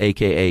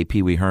a.k.a.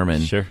 Pee Wee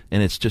Herman. Sure.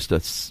 And it's just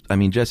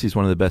Jesse's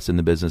one of the best in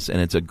the business, and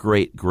it's a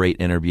great, great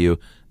interview.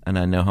 And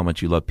I know how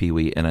much you love Pee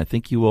Wee, and I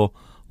think you will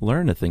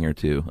learn a thing or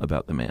 2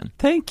 about the man.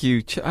 Thank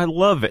you. I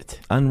love it.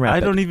 Unwrap I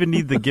it. don't even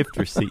need the gift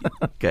receipt.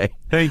 Okay.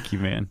 Thank you,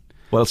 man.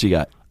 What else you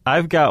got?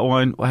 I've got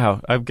one.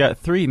 Wow. I've got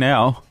 3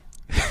 now.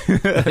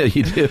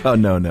 You do? Oh,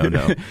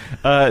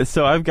 no.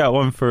 So I've got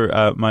one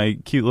for my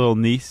cute little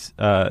niece,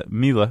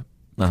 Mila,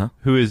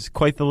 who is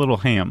quite the little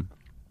ham.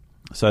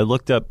 So I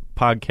looked up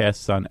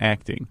podcasts on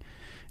acting,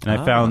 and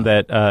I found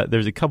that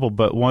there's a couple,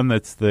 but one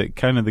that's the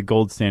kind of the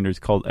gold standard is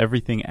called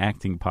Everything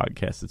Acting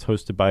Podcast. It's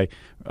hosted by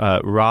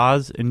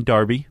Roz and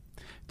Darby,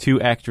 2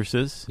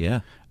 actresses.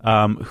 Yeah.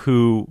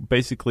 Who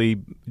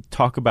basically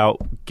talk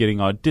about getting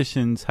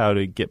auditions, how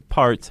to get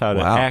parts, how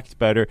to act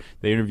better.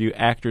 They interview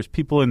actors,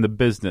 people in the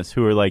business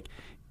who are like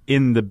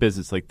in the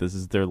business, like this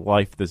is their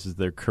life, this is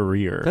their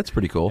career. That's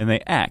pretty cool. And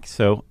they act.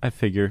 So I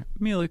figure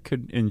Mila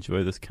could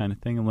enjoy this kind of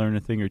thing and learn a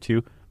thing or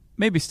two.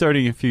 Maybe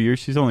starting in a few years.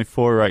 She's only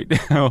 4 right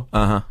now.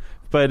 Uh-huh.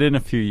 But in a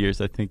few years,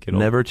 I think it'll...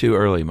 Never too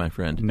early, my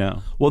friend.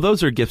 No. Well,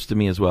 those are gifts to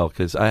me as well,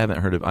 because I haven't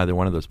heard of either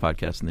one of those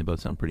podcasts, and they both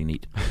sound pretty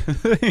neat.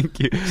 Thank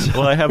you.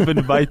 Well, I happen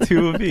to buy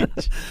 2 of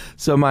each.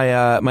 So my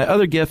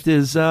other gift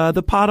is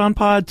the Pod on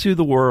Pod to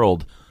the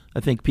world. I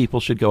think people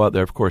should go out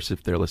there, of course,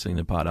 if they're listening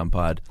to Pod on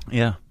Pod.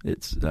 Yeah.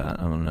 It's, I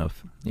don't know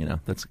if,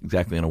 that's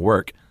exactly going to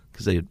work,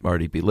 because they'd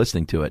already be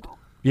listening to it.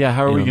 Yeah,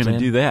 how are we going to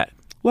do that?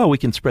 Well, we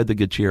can spread the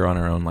good cheer on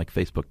our own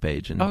Facebook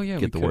page and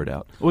get the word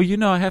out. Well,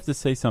 I have to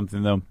say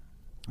something, though.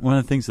 One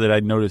of the things that I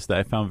noticed that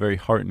I found very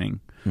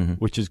heartening,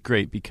 which is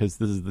great because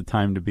this is the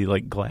time to be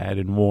like glad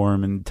and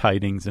warm and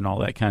tidings and all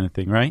that kind of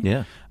thing, right?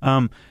 Yeah.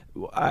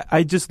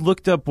 I just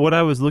looked up what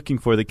I was looking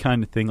for, the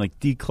kind of thing like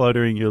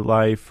decluttering your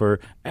life or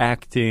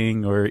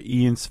acting or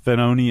Ian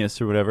Svenonius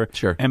or whatever.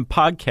 Sure. And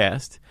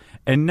podcast.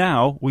 And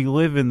now we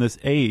live in this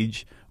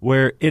age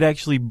where it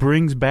actually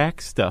brings back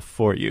stuff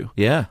for you.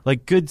 Yeah.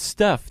 Like good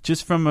stuff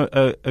just from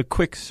a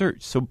quick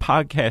search. So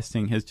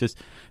podcasting has just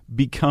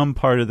become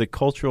part of the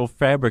cultural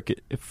fabric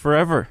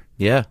forever.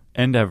 Yeah.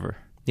 And ever.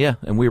 Yeah,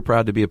 and we're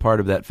proud to be a part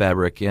of that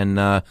fabric. And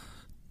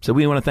so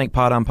we want to thank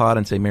Pod on Pod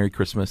and say Merry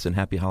Christmas and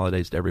Happy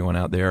Holidays to everyone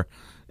out there.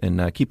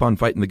 And keep on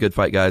fighting the good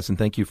fight, guys. And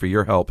thank you for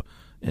your help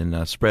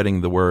in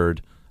spreading the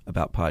word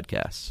about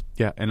podcasts.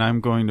 Yeah, and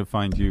I'm going to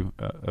find you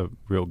a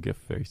real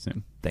gift very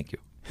soon. Thank you.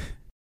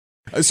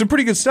 Some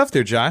pretty good stuff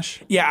there,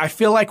 Josh. Yeah, I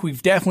feel like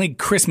we've definitely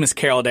Christmas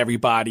caroled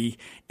everybody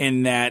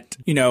in that,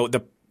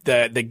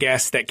 the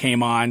guests that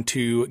came on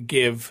to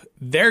give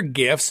their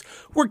gifts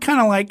were kind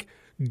of like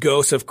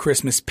ghosts of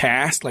Christmas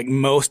past. Like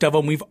most of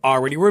them we've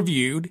already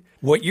reviewed.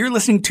 What you're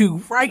listening to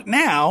right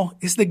now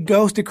is the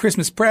ghost of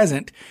Christmas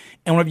present.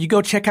 And whenever you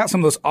go check out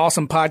some of those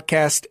awesome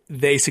podcasts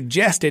they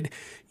suggested,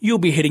 you'll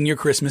be hitting your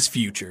Christmas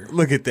future.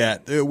 Look at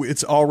that.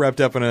 It's all wrapped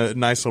up in a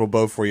nice little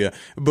bow for you.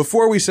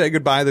 Before we say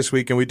goodbye this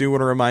week, and we do want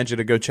to remind you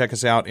to go check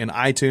us out in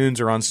iTunes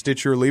or on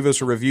Stitcher. Leave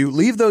us a review.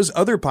 Leave those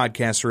other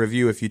podcasts a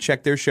review if you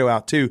check their show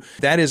out too.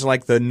 That is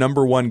like the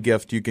number one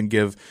gift you can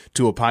give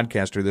to a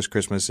podcaster this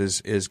Christmas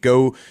is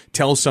go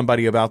tell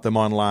somebody about them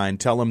online.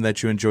 Tell them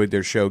that you enjoyed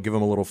their show. Give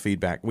them a little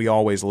feedback. We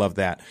always love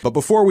that. But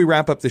before we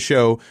wrap up the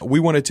show, we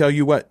want to tell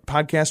you what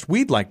podcast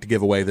we'd like to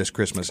give away this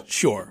Christmas.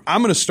 Sure.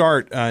 I'm going to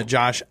start,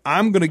 Josh.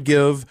 I'm going to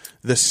give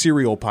the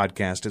Serial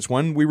podcast. It's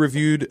one we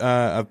reviewed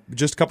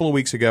just a couple of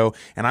weeks ago,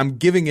 and I'm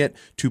giving it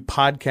to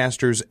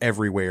podcasters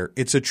everywhere.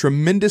 It's a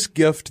tremendous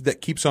gift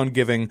that keeps on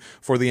giving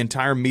for the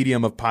entire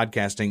medium of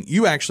podcasting.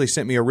 You actually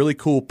sent me a really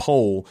cool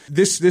poll.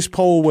 This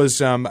poll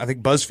was, I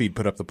think BuzzFeed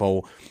put up the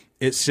poll.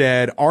 It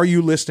said, are you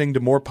listening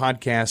to more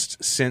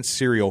podcasts since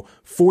Serial?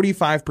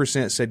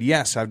 45% said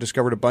yes, I've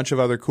discovered a bunch of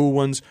other cool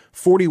ones.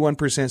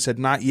 41% said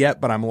not yet,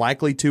 but I'm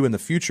likely to in the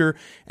future.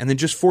 And then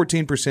just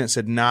 14%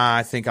 said, nah,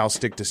 I think I'll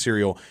stick to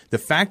Serial. The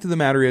fact of the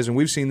matter is, and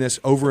we've seen this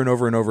over and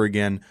over and over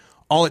again,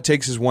 all it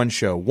takes is one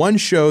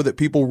show that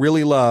people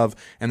really love,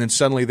 and then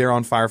suddenly they're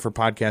on fire for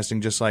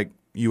podcasting just like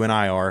you and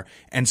I are.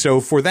 And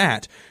so for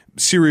that,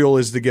 Serial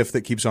is the gift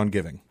that keeps on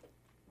giving.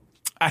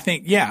 I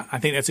think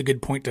that's a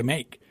good point to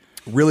make.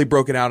 Really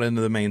broke it out into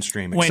the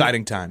mainstream.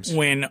 Exciting times.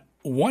 When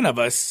one of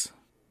us,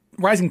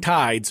 rising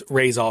tides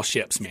raise all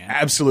ships, man.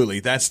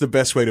 Absolutely. That's the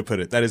best way to put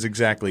it. That is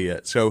exactly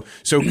it. So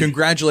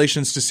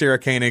congratulations to Sarah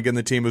Koenig and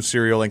the team of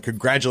Serial, and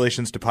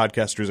congratulations to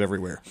podcasters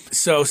everywhere.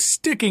 So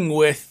sticking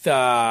with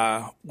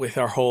our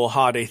whole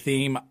holiday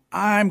theme,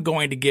 I'm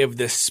going to give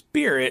the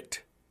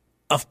spirit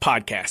of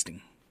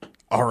podcasting.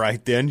 All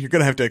right, then. You're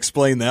going to have to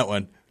explain that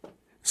one.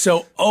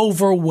 So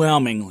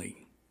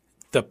overwhelmingly,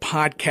 the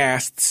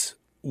podcasts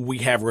we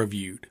have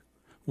reviewed,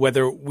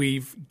 whether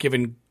we've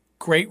given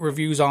great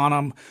reviews on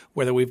them,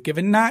 whether we've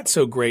given not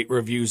so great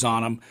reviews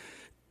on them,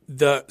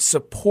 the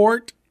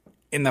support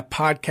in the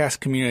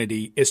podcast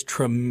community is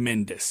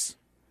tremendous.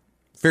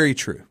 Very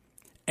true.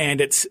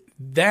 And it's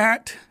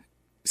that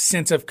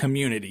sense of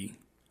community,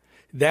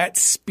 that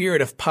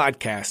spirit of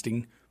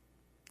podcasting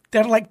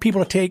that I'd like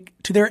people to take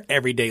to their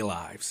everyday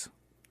lives.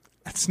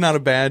 That's not a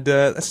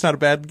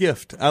bad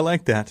gift. I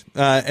like that.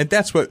 And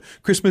that's what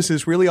Christmas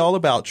is really all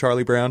about,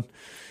 Charlie Brown.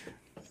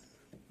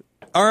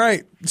 All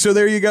right. So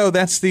there you go.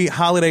 That's the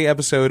holiday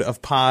episode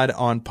of Pod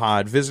on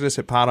Pod. Visit us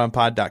at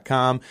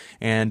podonpod.com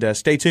and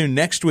stay tuned.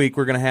 Next week,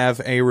 we're going to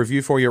have a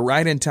review for you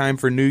right in time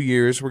for New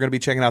Year's. We're going to be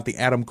checking out the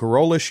Adam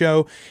Carolla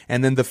show.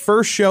 And then the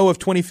first show of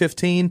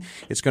 2015,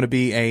 it's going to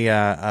be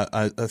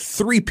a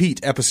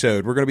three-peat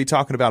episode. We're going to be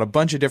talking about a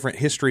bunch of different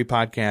history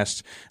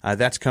podcasts.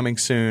 That's coming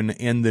soon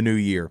in the new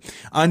year.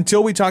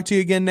 Until we talk to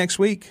you again next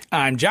week,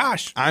 I'm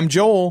Josh. I'm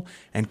Joel.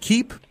 And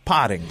keep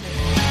podding.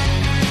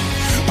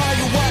 Are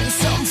you wanting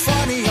something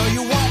funny? Are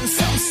you wanting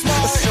something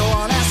smart? A show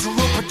on astral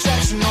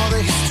projection or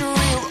the history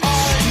of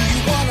art? Do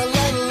you want to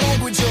learn a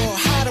language or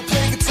how to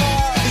play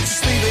guitar?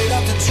 Just leave it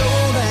up to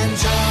Joel.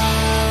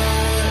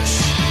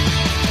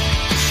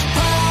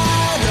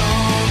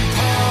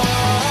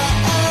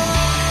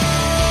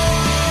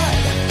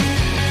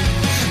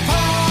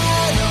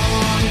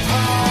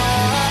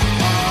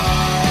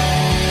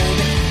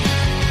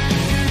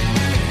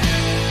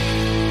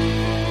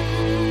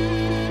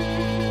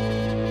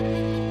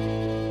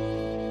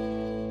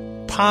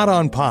 Pod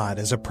on Pod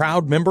is a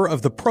proud member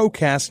of the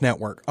Procast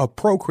Network, a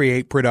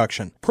Procreate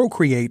production.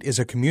 Procreate is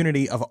a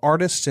community of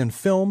artists in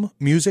film,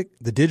 music,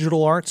 the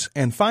digital arts,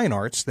 and fine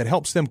arts that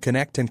helps them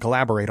connect and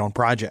collaborate on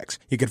projects.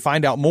 You can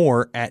find out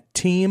more at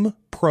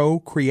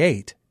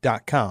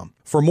teamprocreate.com.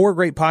 For more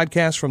great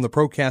podcasts from the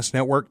Procast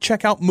Network,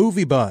 check out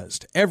Movie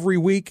Buzzed. Every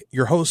week,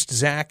 your host,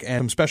 Zach,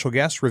 and some special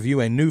guests review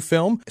a new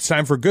film. It's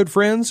time for good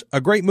friends,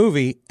 a great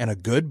movie, and a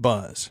good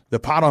buzz. The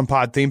Pod on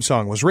Pod theme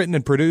song was written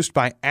and produced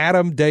by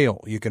Adam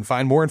Dale. You can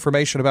find more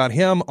information about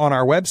him on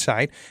our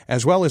website,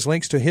 as well as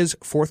links to his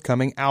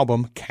forthcoming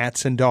album,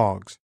 Cats and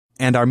Dogs.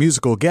 And our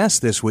musical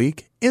guest this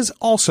week is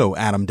also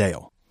Adam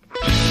Dale.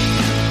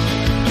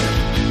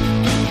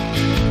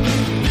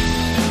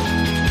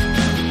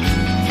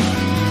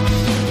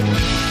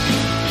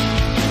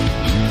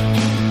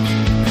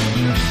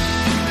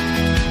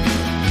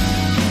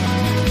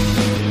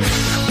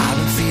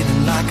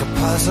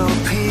 Puzzle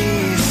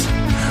piece,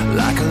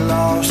 like a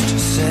lost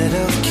set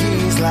of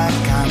keys, like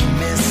I'm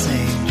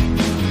missing.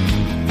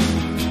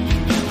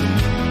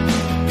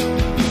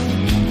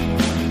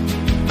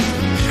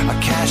 I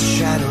cast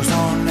shadows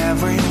on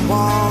every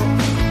wall,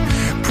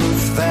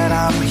 proof that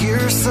I'm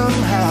here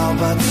somehow,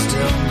 but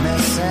still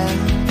missing.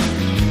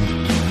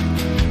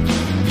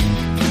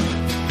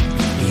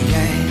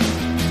 Yeah.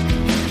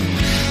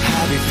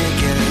 Have you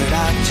figured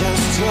out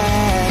just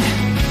yet?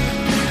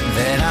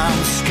 Then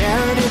I'm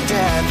scared to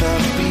death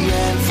of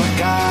being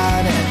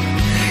forgotten.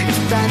 If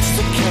that's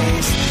the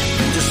case,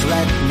 then just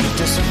let me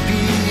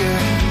disappear,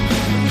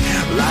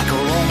 like a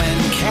Roman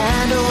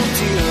candle,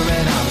 dear,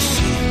 and I'll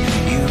see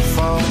you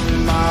for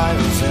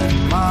miles and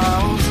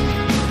miles.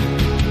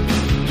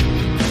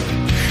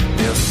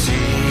 They'll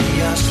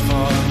see us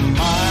for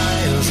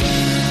miles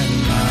and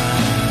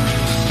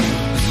miles.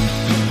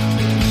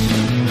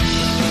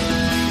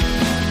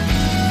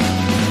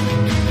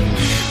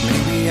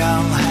 Maybe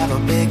I'll have a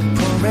big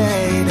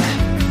parade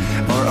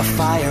or a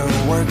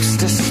fireworks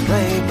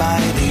display by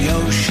the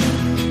ocean.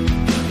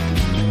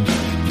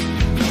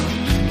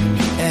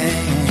 Hey,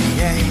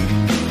 hey.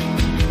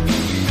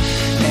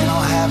 And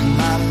I'll have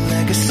my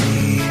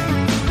legacy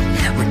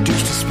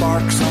reduced to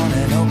sparks on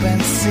an open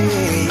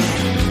sea.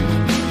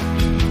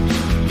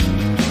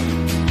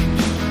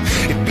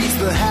 It beats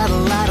the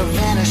hell out of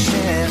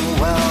vanishing.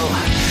 Well,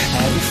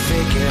 have you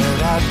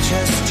figured out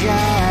just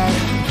yet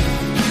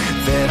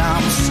that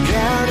I'm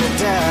scared to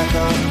death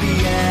of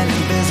being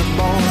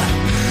invisible,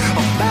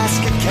 a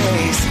basket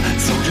case,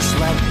 so just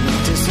let me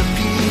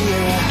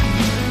disappear,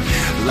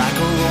 like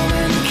a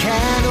Roman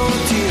candle,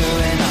 dear,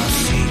 and I'll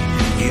see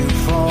you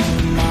for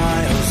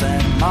miles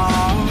and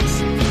miles.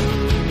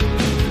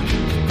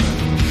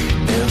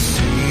 They'll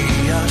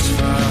see us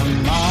for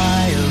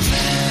miles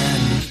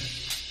and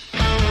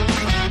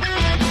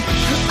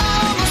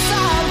on the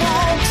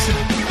sidewalks,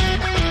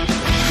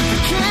 the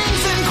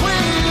kings and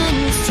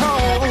queens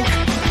talk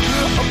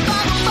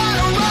about a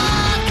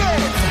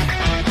rocket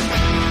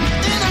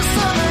in a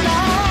southern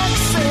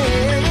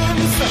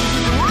accents,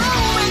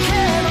 roaming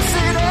Kansas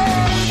City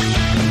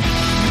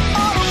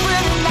on a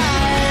pretty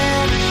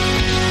night.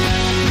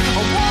 I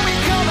won't be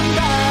coming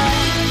back,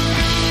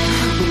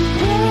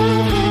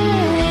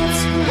 but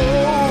it's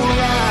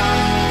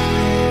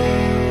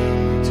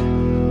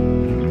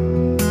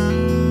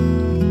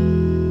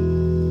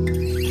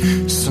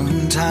alright.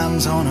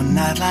 Sometimes on a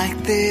night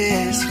like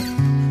this,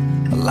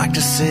 I like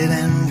to sit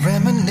and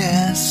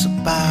reminisce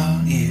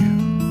about you.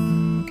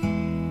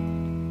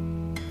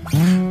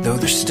 Though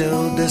there's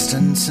still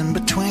distance in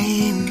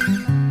between,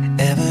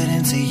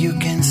 evidence that you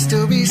can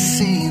still be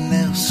seen.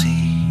 They'll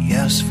see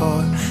us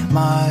for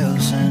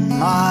miles and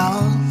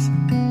miles.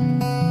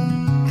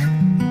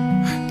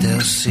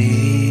 They'll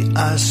see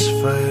us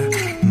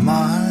for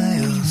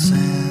miles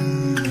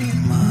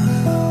and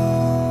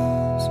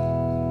miles.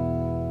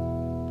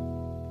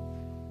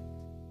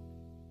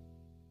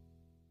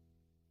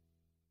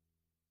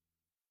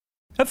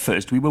 At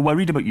first, we were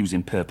worried about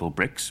using purple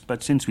bricks,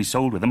 but since we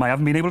sold with them, I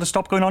haven't been able to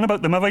stop going on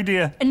about them, have I,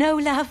 dear? No,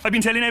 love. I've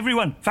been telling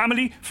everyone.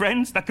 Family,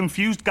 friends, that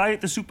confused guy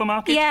at the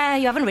supermarket. Yeah,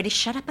 you haven't really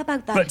shut up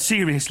about that. But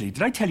seriously,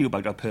 did I tell you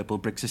about our purple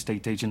bricks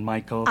estate agent,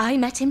 Michael? I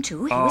met him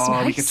too. He was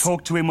nice. We could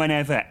talk to him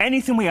whenever.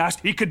 Anything we asked,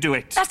 he could do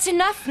it. That's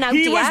enough now,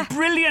 He dear. was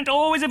brilliant,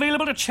 always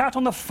available to chat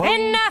on the phone.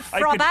 Enough, I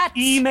Robert. could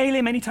email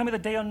him any time of the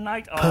day or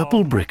night.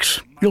 Purple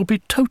bricks. You'll be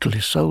totally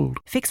sold.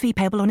 Fixed fee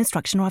payable on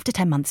instruction or after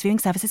 10 months. Viewing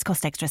services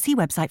cost extra. See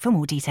website for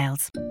more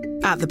details.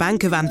 At the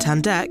Bank of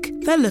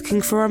Antandek, they're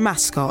looking for a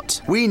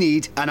mascot. We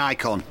need an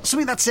icon.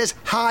 Something that says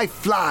high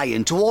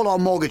flying to all our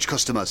mortgage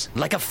customers.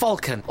 Like a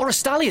falcon or a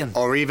stallion.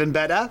 Or even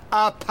better,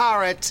 a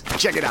parrot.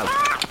 Check it out.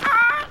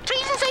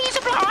 Trees and seas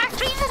apply.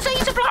 Trees and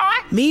seas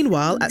apply.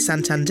 Meanwhile, at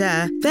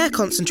Santander, they're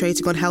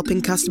concentrating on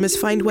helping customers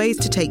find ways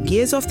to take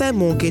years off their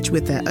mortgage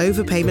with their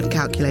overpayment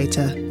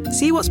calculator.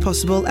 See what's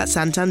possible at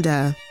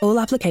Santander. All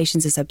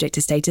applications are subject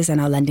to status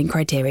and our lending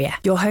criteria.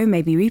 Your home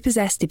may be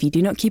repossessed if you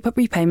do not keep up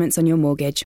repayments on your mortgage.